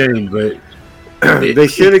 Mary Jane, but They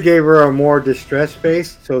should have gave her a more distressed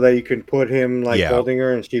face so that you can put him like Yeah. holding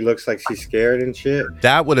her and she looks like she's scared and shit.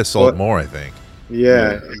 That would have sold What? more, I think.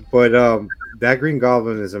 Yeah, but that Green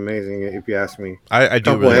Goblin is amazing if you ask me. I do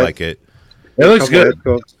Couple really heads. like it. it looks Couple good. head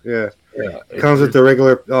sculpts, yeah. Yeah, Comes with the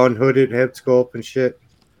regular unhooded head sculpt and shit.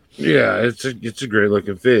 yeah, it's a great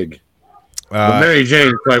looking fig. But Uh, Mary Jane,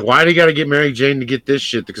 it's like, why do you got to get Mary Jane to get this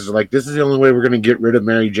shit? Because like this is the only way we're gonna get rid of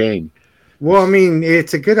Mary Jane. Well, I mean,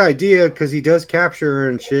 it's a good idea because he does capture her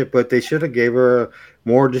and shit, but they should have gave her a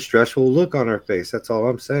more distressful look on her face. That's all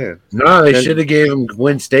I'm saying. No, they And- should have gave him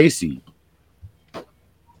Gwen Stacy.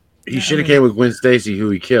 He should have came with Gwen Stacy, who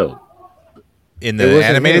he killed. in It the wasn't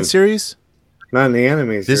animated him. series? Not in the anime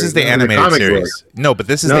series. This is the no. animated comic series. No, but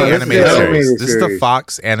this is No, the this is animated the series. animated This is the series.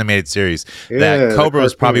 Fox animated series Yeah, that the Cobra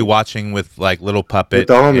was probably cartoon. watching with like Little Puppet. With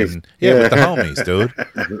the homies. and- with the Yeah. homies, dude.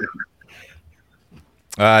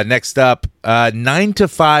 Next up, 9 to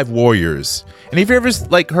 5 Warriors. And if you ever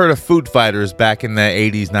like heard of Food Fighters back in the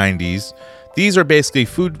 80s, 90s, these are basically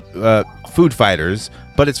food fighters,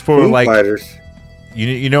 but it's for Foo like Fighters.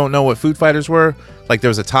 you don't know what Food Fighters were? Like there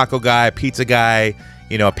was a taco guy, a pizza guy,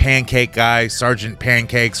 a pancake guy, Sergeant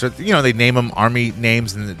Pancakes, or they name them army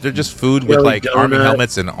names, and they're just food with Jelly like army donut.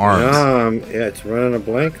 helmets and arms. Yeah, it's running a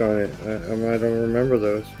blank on it. I don't remember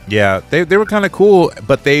those. Yeah, they were kind of cool,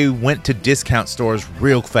 but they went to discount stores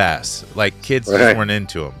real fast. Like kids just Right. weren't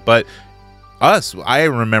into them. But us, I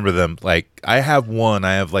remember them. Like I have one.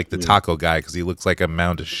 I have like the taco guy because he looks like a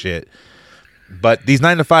mound of shit. But these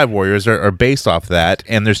 9 to 5 Warriors are based off that,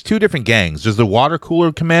 and there's 2 different gangs. There's the Water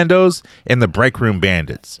Cooler Commandos and the Break Room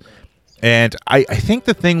Bandits. And I think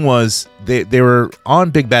the thing was they were on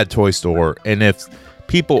Big Bad Toy Store, and if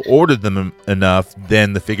people ordered them enough,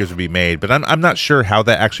 then the figures would be made. But I'm not sure how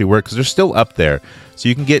that actually works because they're still up there. So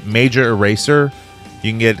you can get Major Eraser,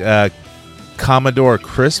 you can get Commodore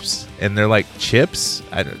Crisps, and they're like chips.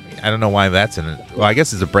 I don't know why that's in it. Well, I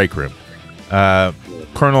guess it's a Break Room.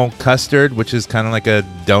 Colonel Custard, which is kind of like a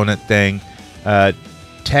donut thing.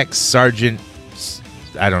 Tech Sergeant,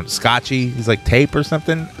 Scotchy. He's like tape or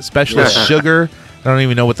something. Specialist Sugar. I don't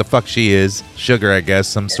even know what the fuck she is. Sugar, I guess,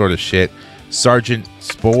 some sort of shit. Sergeant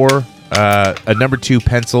Spore, a number 2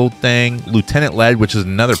 pencil thing. Lieutenant Lead, which is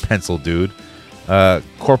another pencil dude.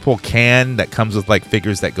 Corporal Can, that comes with like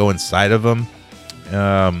figures that go inside of them.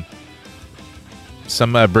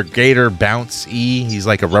 Some Brigadier Bounce E. He's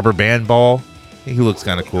like a rubber band ball. He looks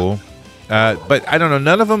kind of cool. But I don't know.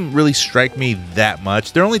 None of them really strike me that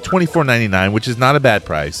much. They're only $24.99, which is not a bad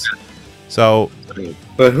price. So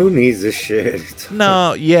But who needs this shit?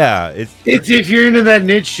 no, yeah, It's if you're into that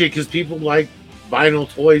niche shit, because people like vinyl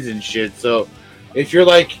toys and shit. So if you're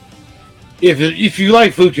like, if you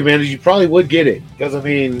like Food Commanders, you probably would get it, because I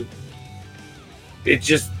mean, it's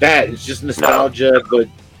just that. It's just nostalgia, but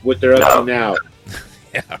what they're up to now.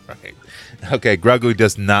 yeah, right. Okay, Grogu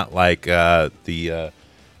does not like the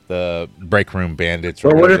Break Room Bandits.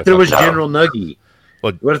 But what if there was Fuck- General Nuggy?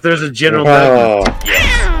 Well- What if there's a General Nuggy?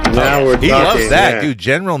 Oh, now we're He talking. loves that, yeah. dude.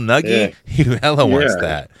 General Nuggy, Yeah. he hella wants Yeah.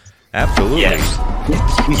 that. Absolutely. Yes.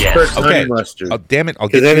 He Yes. spurts Okay. honey mustard. Oh, damn it! I'll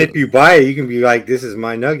Because get then you. if you buy it, you can be like, "This is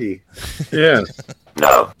my nuggie." Yeah.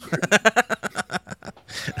 No.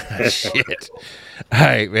 Shit. All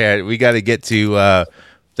right, man. We got to get to.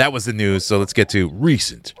 That was the news. So let's get to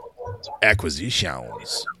recent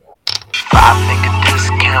acquisitions. 5-figure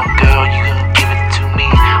discount, girl, you can give it to me.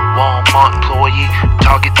 Walmart employee,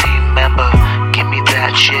 Target team member. Give me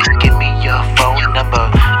that shit, give me your phone number.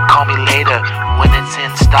 Call me later when it's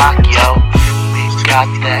in stock, yo. We got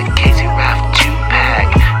that Casey Raft 2-pack.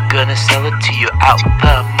 Gonna sell it to you out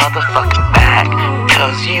the motherfucking bag.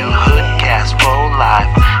 Cause you hoodcast for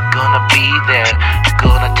life. Gonna be there,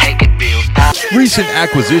 gonna take it real nice. Recent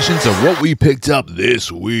acquisitions of what we picked up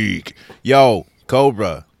this week. Yo,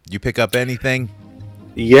 Cobra, you pick up anything?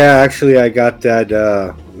 Yeah, actually, I got that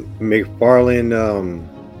McFarlane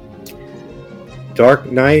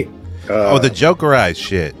Dark Knight. Oh, the Jokerized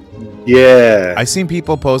shit. Yeah. I seen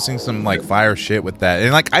people posting some like fire shit with that,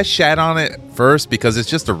 and like I shat on it first because it's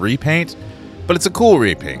just a repaint, but it's a cool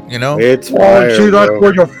repaint, you know. It's Oh, fire, see, that's bro.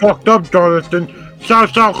 where you fucked up, Jonathan.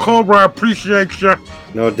 Shouts out, Cobra. I appreciate you.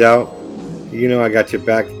 No doubt. You know I got your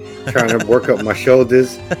back, trying to work up my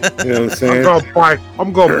shoulders. You know what I'm I'm saying? gonna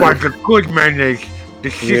buy the good mayonnaise, the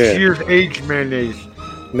 6 Yeah. years aged mayonnaise.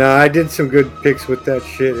 No, I did some good picks with that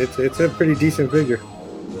shit. It's a pretty decent figure.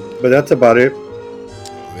 But that's about it.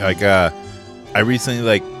 Like I recently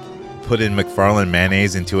like put in McFarlane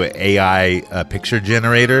mayonnaise into an AI picture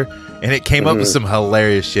generator, and it came up with some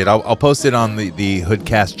hilarious shit. I'll post it on the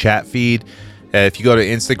Hoodcast chat feed. If you go to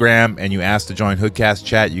Instagram and you ask to join Hoodcast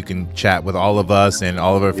chat, you can chat with all of us and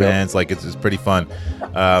all of our fans. Like it's pretty fun.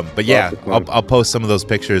 But yeah, I'll post some of those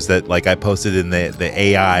pictures that like I posted in the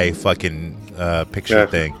AI fucking picture Yeah.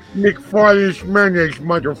 thing. McFarlane's mayonnaise,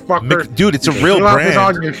 motherfucker. Dude, it's a real Slap it brand.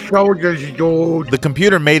 on your shoulders, dude. The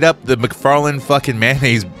computer made up the McFarlane fucking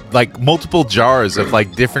mayonnaise, like multiple jars of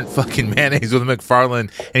like different fucking mayonnaise with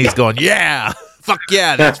McFarlane, and he's going, yeah, fuck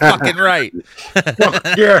yeah, that's fucking right.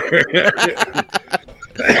 Yeah.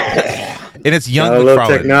 And it's young Got a little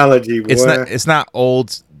McFarlane. technology, boy. It's not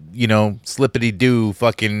old, you know, slippity doo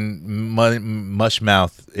fucking mush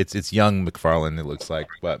mouth. It's young McFarlane. It looks like,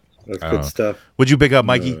 but That's I don't good know. stuff. What'd you pick up,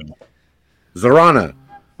 Mikey? Zorana.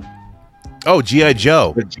 Oh, GI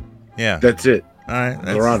Joe. Yeah. That's it. All right.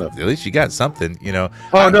 Zorana. At least you got something, you know.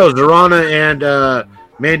 Oh no, Zorana and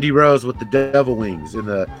Mandy Rose with the devil wings in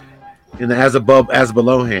the as above as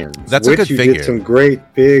below hands. That's Which a good you figure. did some great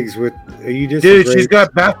figs with. You did Dude, some she's great,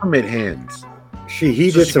 got Baphomet hands.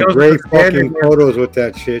 He so did she some goes great with standing fucking there. photos with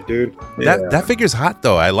that shit, dude. That figure's hot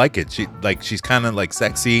though. I like it. She's kind of like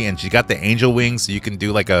sexy, and she got the angel wings, so you can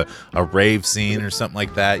do like a rave scene or something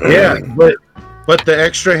like that. Yeah, but the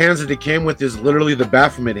extra hands that it came with is literally the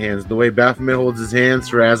Baphomet hands. The way Baphomet holds his hands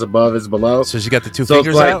for as above as below. So she got the two So it's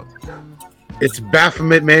fingers like- out. It's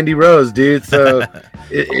Baphomet Mandy Rose, dude. So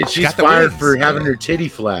she's got the fired wings, for having yeah. her titty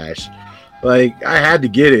flash. Like I had to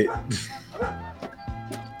get it.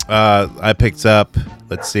 I picked up.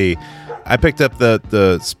 Let's see. I picked up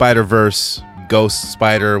the Spider-Verse Ghost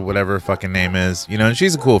Spider, whatever her fucking name is. You know, and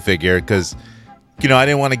she's a cool figure because, you know, I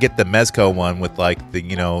didn't want to get the Mezco one with like the,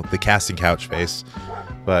 you know, the casting couch face,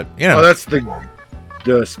 but you know, Oh, that's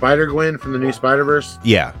the Spider Gwen from the new Spider Verse.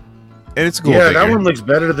 yeah, and it's a cool. Yeah, figure. that one looks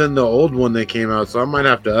better than the old one that came out, so I might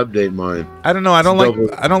have to update mine. I don't know. I don't like.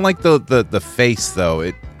 double- I don't like the face though.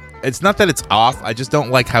 It's not that it's off. I just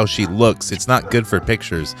don't like how she looks. It's not good for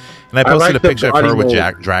pictures. And I I posted like a the picture of her body with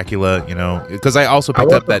mold. Dracula. You know, because I also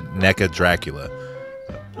picked want up that NECA Dracula.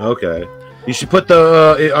 Okay. You should put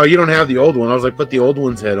the. Oh, you don't have the old one. I was like, put the old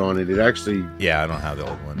one's head on it. It actually Yeah, I don't have the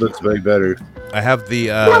old one. looks way better. I have the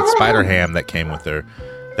Spider Ham that came with her,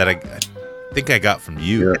 that I think I got from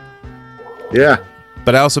you. Yeah.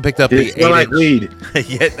 But I also picked up Did the it smell like 8-inch. weed?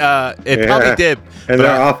 It probably Yeah. did. And But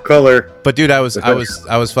they're I- off color. But dude, I was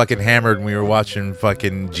fucking hammered when we were watching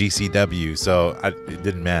fucking GCW, so it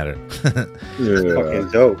didn't matter. Yeah. Fucking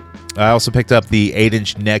dope. I also picked up the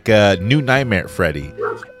 8-inch NECA New Nightmare Freddy.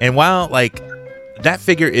 And while like that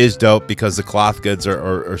figure is dope because the cloth goods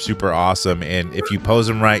are super awesome, and if you pose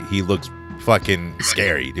him right, he looks fucking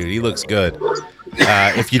scary, dude. He looks good.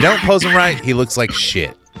 If you don't pose him right, he looks like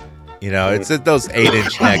shit. You know, it's those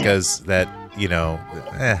 8-inch NECAs that, you know,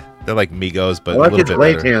 they're like Migos, but I like a little his bit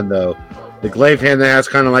glaive better. hand though. The glaive hand that has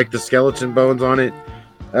kind of like the skeleton bones on it.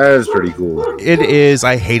 That is pretty cool. It is.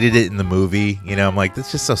 I hated it in the movie. You know, I'm like,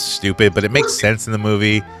 that's just so stupid, but it makes sense in the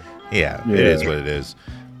movie. Yeah, it is what it is.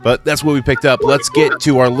 But that's what we picked up. Let's get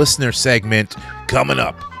to our listener segment coming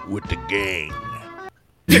up with the gang.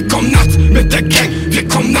 Vi kom natt med the gang, vi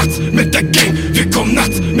kom natt med the gang, vi kom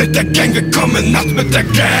natt med the gang, vi kommer natt med the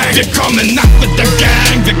gang, vi kommer natt med the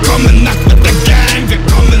gang, vi kommer natt med the gang, vi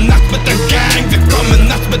kommer natt med the gang, vi kommer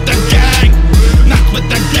natt med the gang, natt med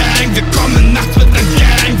the gang, vi kommer natt med the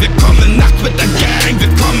gang, vi kommer natt med the gang, vi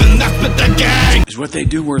kommer natt med the gang. Is what they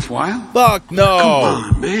do worthwhile? Fuck no. Come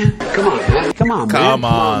on, man. Come on, man. Come on, man. Come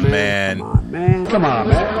on, man. Come on, man. Come on,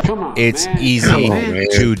 man. Come on, It's man. easy Come on, man.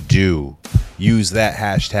 to do. Use that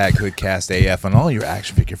hashtag HoodcastAF on all your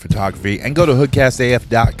action figure photography and go to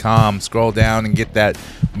hoodcastaf.com. Scroll down and get that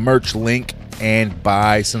merch link and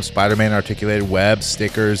buy some Spider-Man articulated web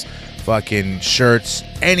stickers, fucking shirts,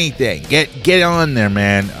 anything. Get on there,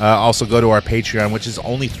 man. Also go to our Patreon, which is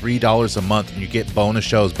only $3 a month, and you get bonus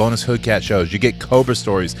shows, bonus Hoodcat shows. You get Cobra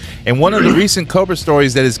stories. And one of the recent Cobra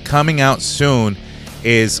stories that is coming out soon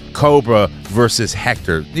is Cobra versus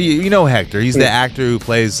Hector. You know Hector. He's the actor who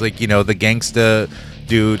plays, like, you know, the gangsta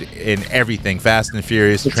dude in everything, Fast and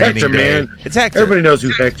Furious, It's Training Hector, Day. man. It's Hector. Everybody knows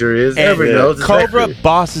who Hector is. And Everybody knows. It's Cobra Hector.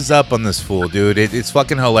 bosses up on this fool, dude. It's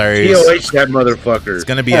fucking hilarious. TOH that motherfucker. It's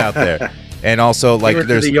gonna be out there. And also, He like, went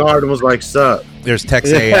to there's the yard and was like, "Sup." There's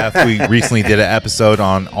Tex AF. We recently did an episode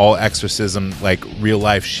on all exorcism, like real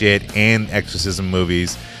life shit and exorcism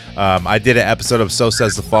movies. I did an episode of So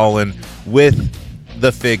Says the Fallen with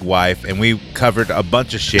the Fig Wife, and we covered a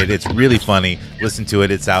bunch of shit. It's really funny. Listen to it.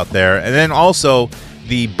 It's out there. And then also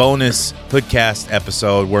the bonus Hoodcast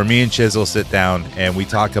episode where me and Chisel sit down and we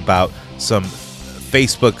talk about some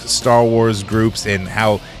Facebook Star Wars groups and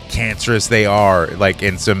how cancerous they are, like,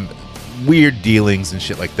 in some weird dealings and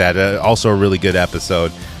shit like that. Also a really good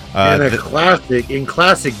episode. And a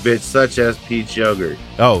classic bits such as Peach Yogurt.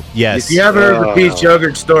 Oh, yes. If you haven't heard the Peach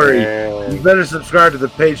Yogurt story, you better subscribe to the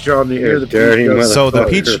Patreon to hear the dirty Peach Yogurt. So the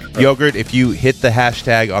Peach Yogurt, if you hit the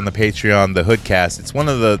hashtag on the Patreon, the Hoodcast, it's one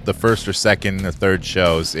of the first or second or third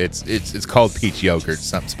shows. It's called Peach Yogurt,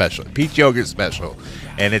 something special. Peach Yogurt special.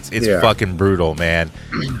 And it's fucking brutal, man.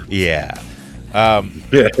 Yeah.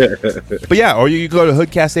 But yeah, or you go to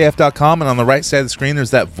hoodcastaf.com, and on the right side of the screen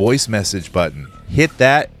there's that voice message button. Hit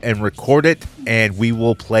that and record it, and we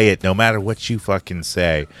will play it no matter what you fucking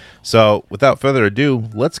say. So without further ado,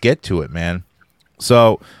 let's get to it, man.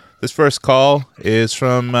 So this first call is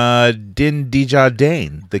from Din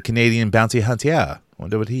Desjardins, the Canadian bounty hunter.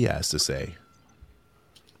 Wonder what he has to say.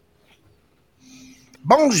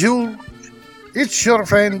 Bonjour, it's your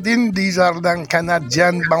friend Din Desjardins,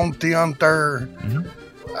 Canadian bounty hunter.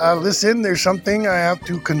 Listen, there's something I have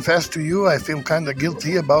to confess to you. I feel kind of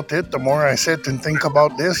guilty about it the more I sit and think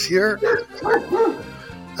about this here.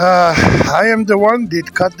 I am the one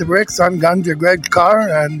that cut the brakes on Ganja Greg's car,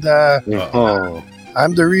 and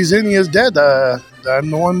I'm the reason he is dead. I'm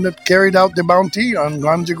the one that carried out the bounty on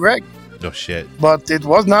Ganja Greg. Oh, shit. But it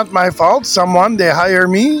was not my fault. Someone, they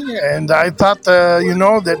hired me, and I thought,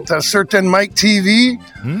 that a certain Mike TV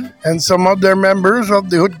and some other members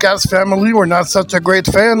of the Hoodcast family were not such a great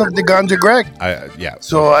fan of the Ganja Greg.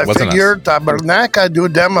 So I figured, tabernacle, I do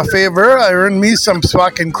them a favor. I earn me some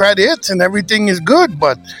fucking credits, and everything is good.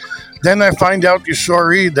 But then I find out you're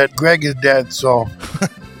sorry that Greg is dead. So,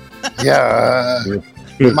 yeah,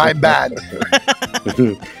 my bad.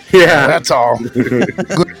 Yeah, that's all.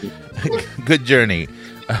 Good journey.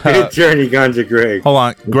 Good journey, Ganja Greg. Hold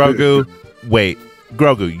on, Grogu. Wait,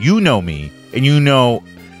 Grogu, you know me, and you know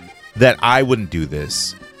that I wouldn't do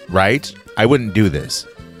this, right? I wouldn't do this.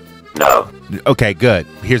 No. Okay, good.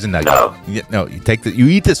 Here's a nugget. No. No, you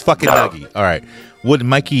eat this fucking nugget. All right. Would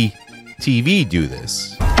Mikey TV do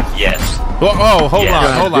this? Yes. Oh, hold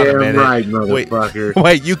on a Damn minute. right, motherfucker.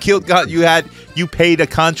 Wait, you killed God. You paid a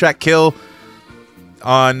contract kill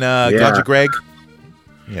on Ganja Greg.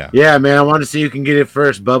 Yeah, man. I want to see who can get it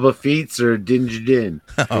first, Bubba Feets or Dinja Din.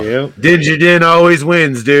 Yep. Dinja Din always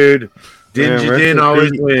wins, dude. Dinja Din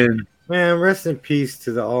always wins. Man, rest in peace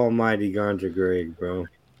to the almighty Ganja Greg, bro.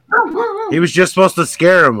 He was just supposed to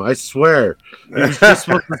scare him, I swear. He was just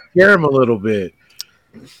supposed to scare him a little bit.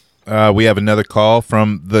 We have another call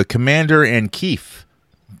from the Commander and Keith.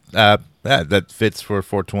 That fits for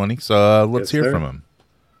 420, so let's hear from him.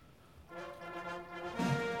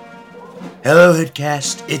 Hello,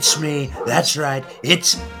 Hoodcast. It's me. That's right.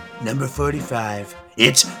 It's number 45.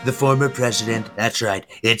 It's the former president. That's right.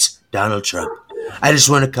 It's Donald Trump. I just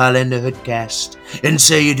want to call in the Hoodcast and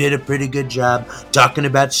say you did a pretty good job talking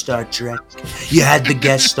about Star Trek. You had the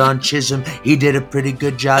guest on Chisholm. He did a pretty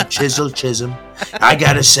good job, Chisholm. I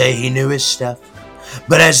gotta say he knew his stuff.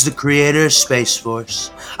 But as the creator of Space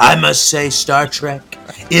Force, I must say Star Trek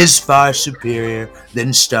is far superior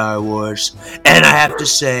than Star Wars. And I have to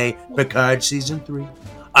say Picard Season 3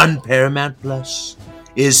 on Paramount Plus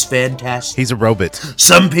is fantastic. He's a robot.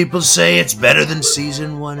 Some people say it's better than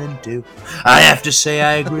Season 1 and 2. I have to say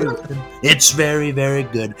I agree with them. It's very, very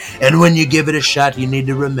good. And when you give it a shot, you need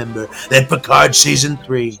to remember that Picard Season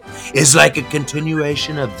 3 is like a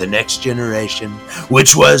continuation of The Next Generation,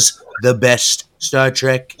 which was the best Star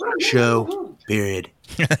Trek show, period.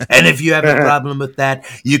 And if you have a problem with that,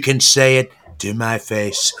 you can say it to my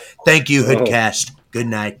face. Thank you, Hoodcast. Good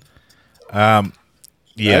night.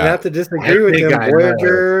 Yeah, I'd have to disagree with him.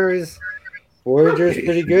 Voyager's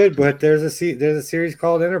pretty good, but there's a series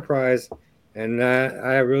called Enterprise, and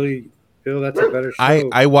I really feel that's a better show.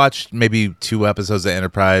 I watched maybe 2 episodes of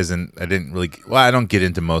Enterprise, and I didn't really. Well, I don't get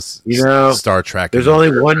into most Star Trek. There's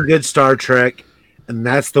only one good Star Trek, and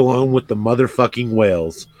that's the one with the motherfucking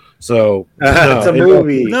whales. So it's a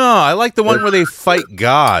movie. No, I like the one where they fight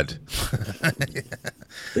God.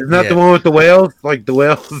 Isn't that the one with the whales? Like the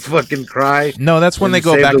whales fucking cry? No, that's when they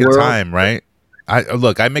go back in time, right?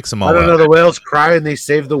 I mix them all I don't up. know. The whales cry and they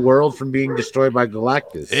save the world from being destroyed by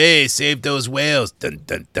Galactus. Hey, save those whales. Dun,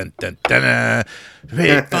 dun, dun, dun, dun,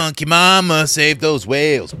 hey, funky mama, save those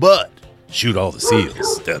whales. But shoot all the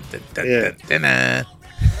seals. Dun, dun, dun, dun, dun, dun.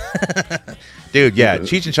 Dude, yeah,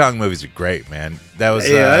 Cheech and Chong movies are great, man. That was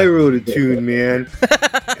I wrote a tune, man,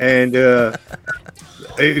 and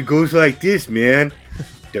it goes like this, man.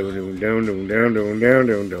 Down, down, down, down, down, down,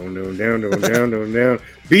 down, down, down, down, down, down, down, down.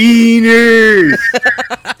 Beaners,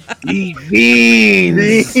 eat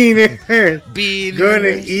beans. Beaners,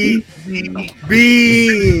 gonna eat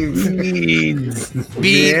beans.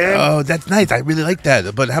 Bean. Oh, that's nice. I really like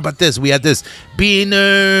that. But how about this? We had this.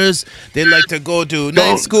 Beaners. They like to go to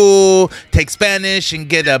night school, take Spanish, and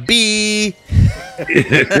get a B.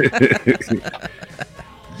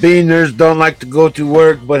 Beaners don't like to go to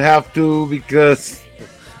work, but have to because.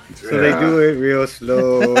 So they do it real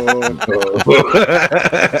slow.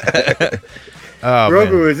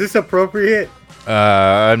 Grogu, is this appropriate?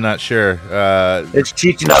 I'm not sure. It's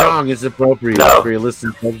Cheech and Chong. It's appropriate for you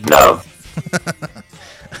listen. No.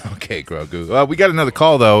 Okay, Grogu. We got another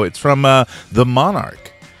call though. It's from the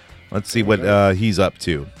Monarch. Let's see what he's up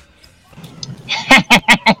to.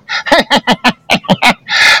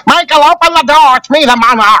 Michael, open the door. It's me, the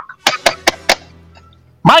Monarch.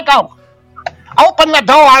 Michael, open the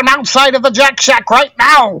door. I'm outside of the Jack Shack right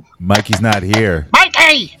now. Mikey's not here.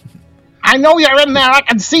 Mikey, I know you're in there. I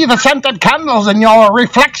can see the scented candles and your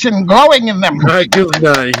reflection glowing in them. Michael's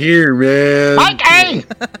not here, man. Mikey,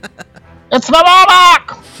 it's the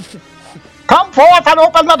Monarch. Come forth and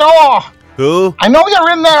open the door. Who? I know you're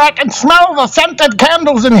in there. I can smell the scented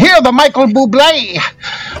candles and hear the Michael Bublé.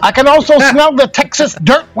 I can also smell the Texas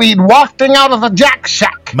dirtweed wafting out of the Jack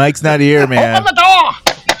Shack. Mike's not here, man. Open the door.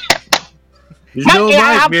 Mikey,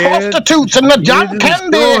 I have prostitutes in the John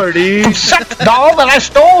Candy sex doll that I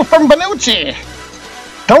stole from Benucci.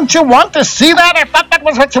 Don't you want to see that? I thought that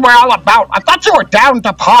was what you were all about. I thought you were down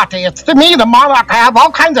to party. It's to me, the Monarch. I have all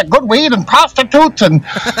kinds of good weed and prostitutes and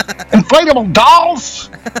inflatable dolls.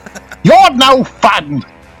 You're no fun.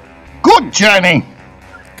 Good journey.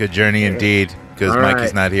 Good journey indeed, because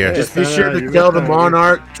Mikey's not here. Just be sure to tell the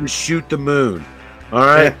Monarch to shoot the moon. All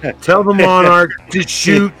right? Tell the Monarch to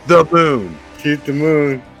shoot the moon. Shoot the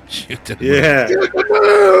moon. Shoot the moon. Yeah. Shoot the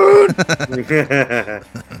moon.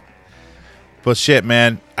 Well, shit,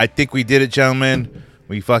 man. I think we did it, gentlemen.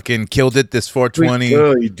 We fucking killed it this 420.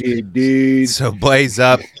 Oh, you did, dude. So blaze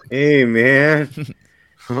up. Hey, man.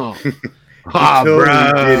 Oh, totally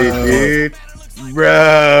bro. did it, dude.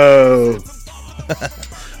 Bro.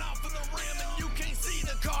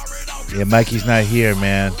 Yeah, Mikey's not here,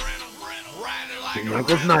 man.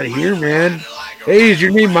 Michael's not here, man. Hey, is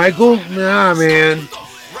your name Michael? Nah, man.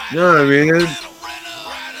 Nah, man.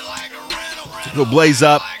 Go blaze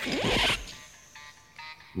up.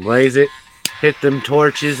 Blaze it. Hit them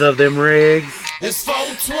torches of them rigs. It's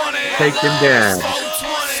 420. Take them down.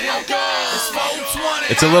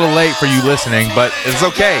 It's a little late for you listening, but it's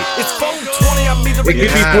okay. It's 420. I meet It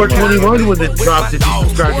could be 421 when it drops if you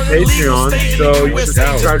subscribe to Patreon. So you should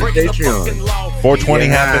subscribe to Patreon. 420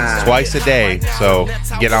 happens twice a day, so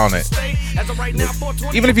get on it.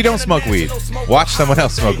 Even if you don't smoke weed, watch someone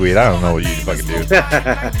else smoke weed. I don't know what you fucking do.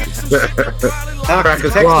 Crack a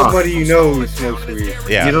Text claw. somebody you know who smokes weed.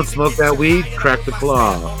 Yeah. You don't smoke that weed? Crack the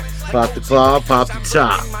claw. Pop the claw, pop the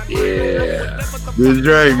top. Yeah. That's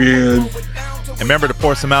right, man. And remember to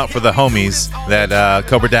pour some out for the homies that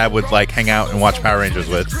Cobra Dad would like hang out and watch Power Rangers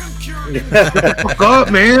with. Fuck up,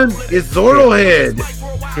 man. It's Zorro Head.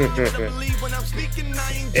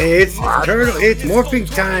 It's turtle. It's morphing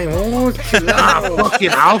time. Oh, fucking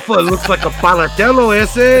Alpha looks like a Palatello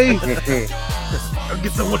essay. I'll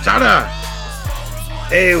get some horchata.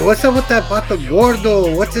 Hey, what's up with that Pato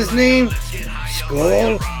Gordo? What's his name?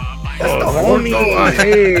 Skull? That's the homie.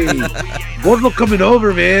 Hey, Gordo coming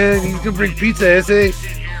over, man. He's gonna bring pizza, essay.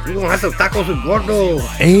 We're gonna have some tacos with Gordo.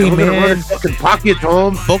 Hey, I'm gonna run man. his fucking pockets,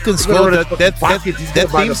 home. Vulcan Skull, that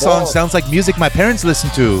theme song sounds like music my parents listen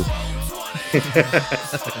to.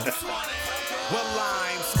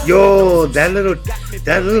 Yo, that little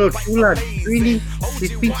chula Trini,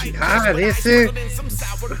 she's pinky hot, ese.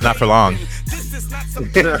 Not for long.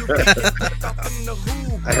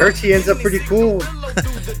 I heard she ends up pretty cool.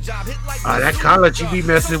 That college she be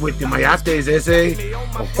messing with the Mayates, essay.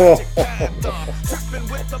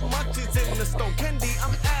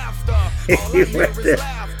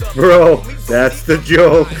 Bro, that's the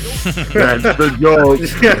joke. That's the joke.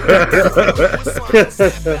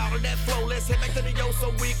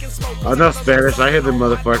 Enough Spanish. I hear the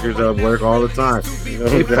motherfuckers at work all the time.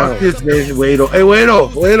 Hey, fuck this man, Wado. Hey,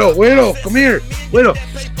 Wado, come here. Wado.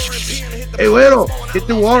 Hey, Wado, hit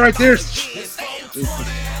the wall right there.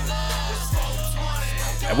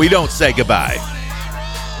 And we don't say goodbye.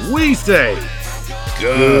 We say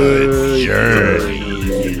good journey.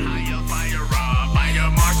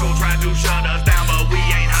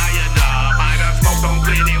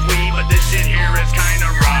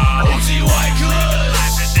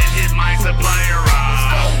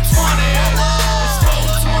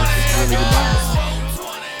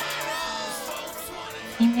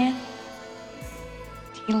 He-Man,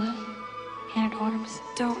 Tila, and Orbs,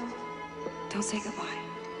 don't say goodbye.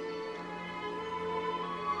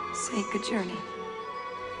 Say good journey.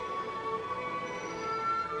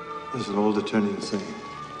 There's an old Eternian saying.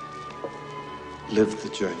 Live the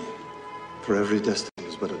journey, for every destiny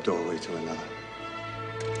is but a doorway to another.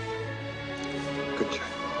 Good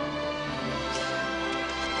journey.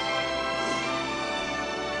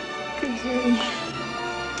 Good journey.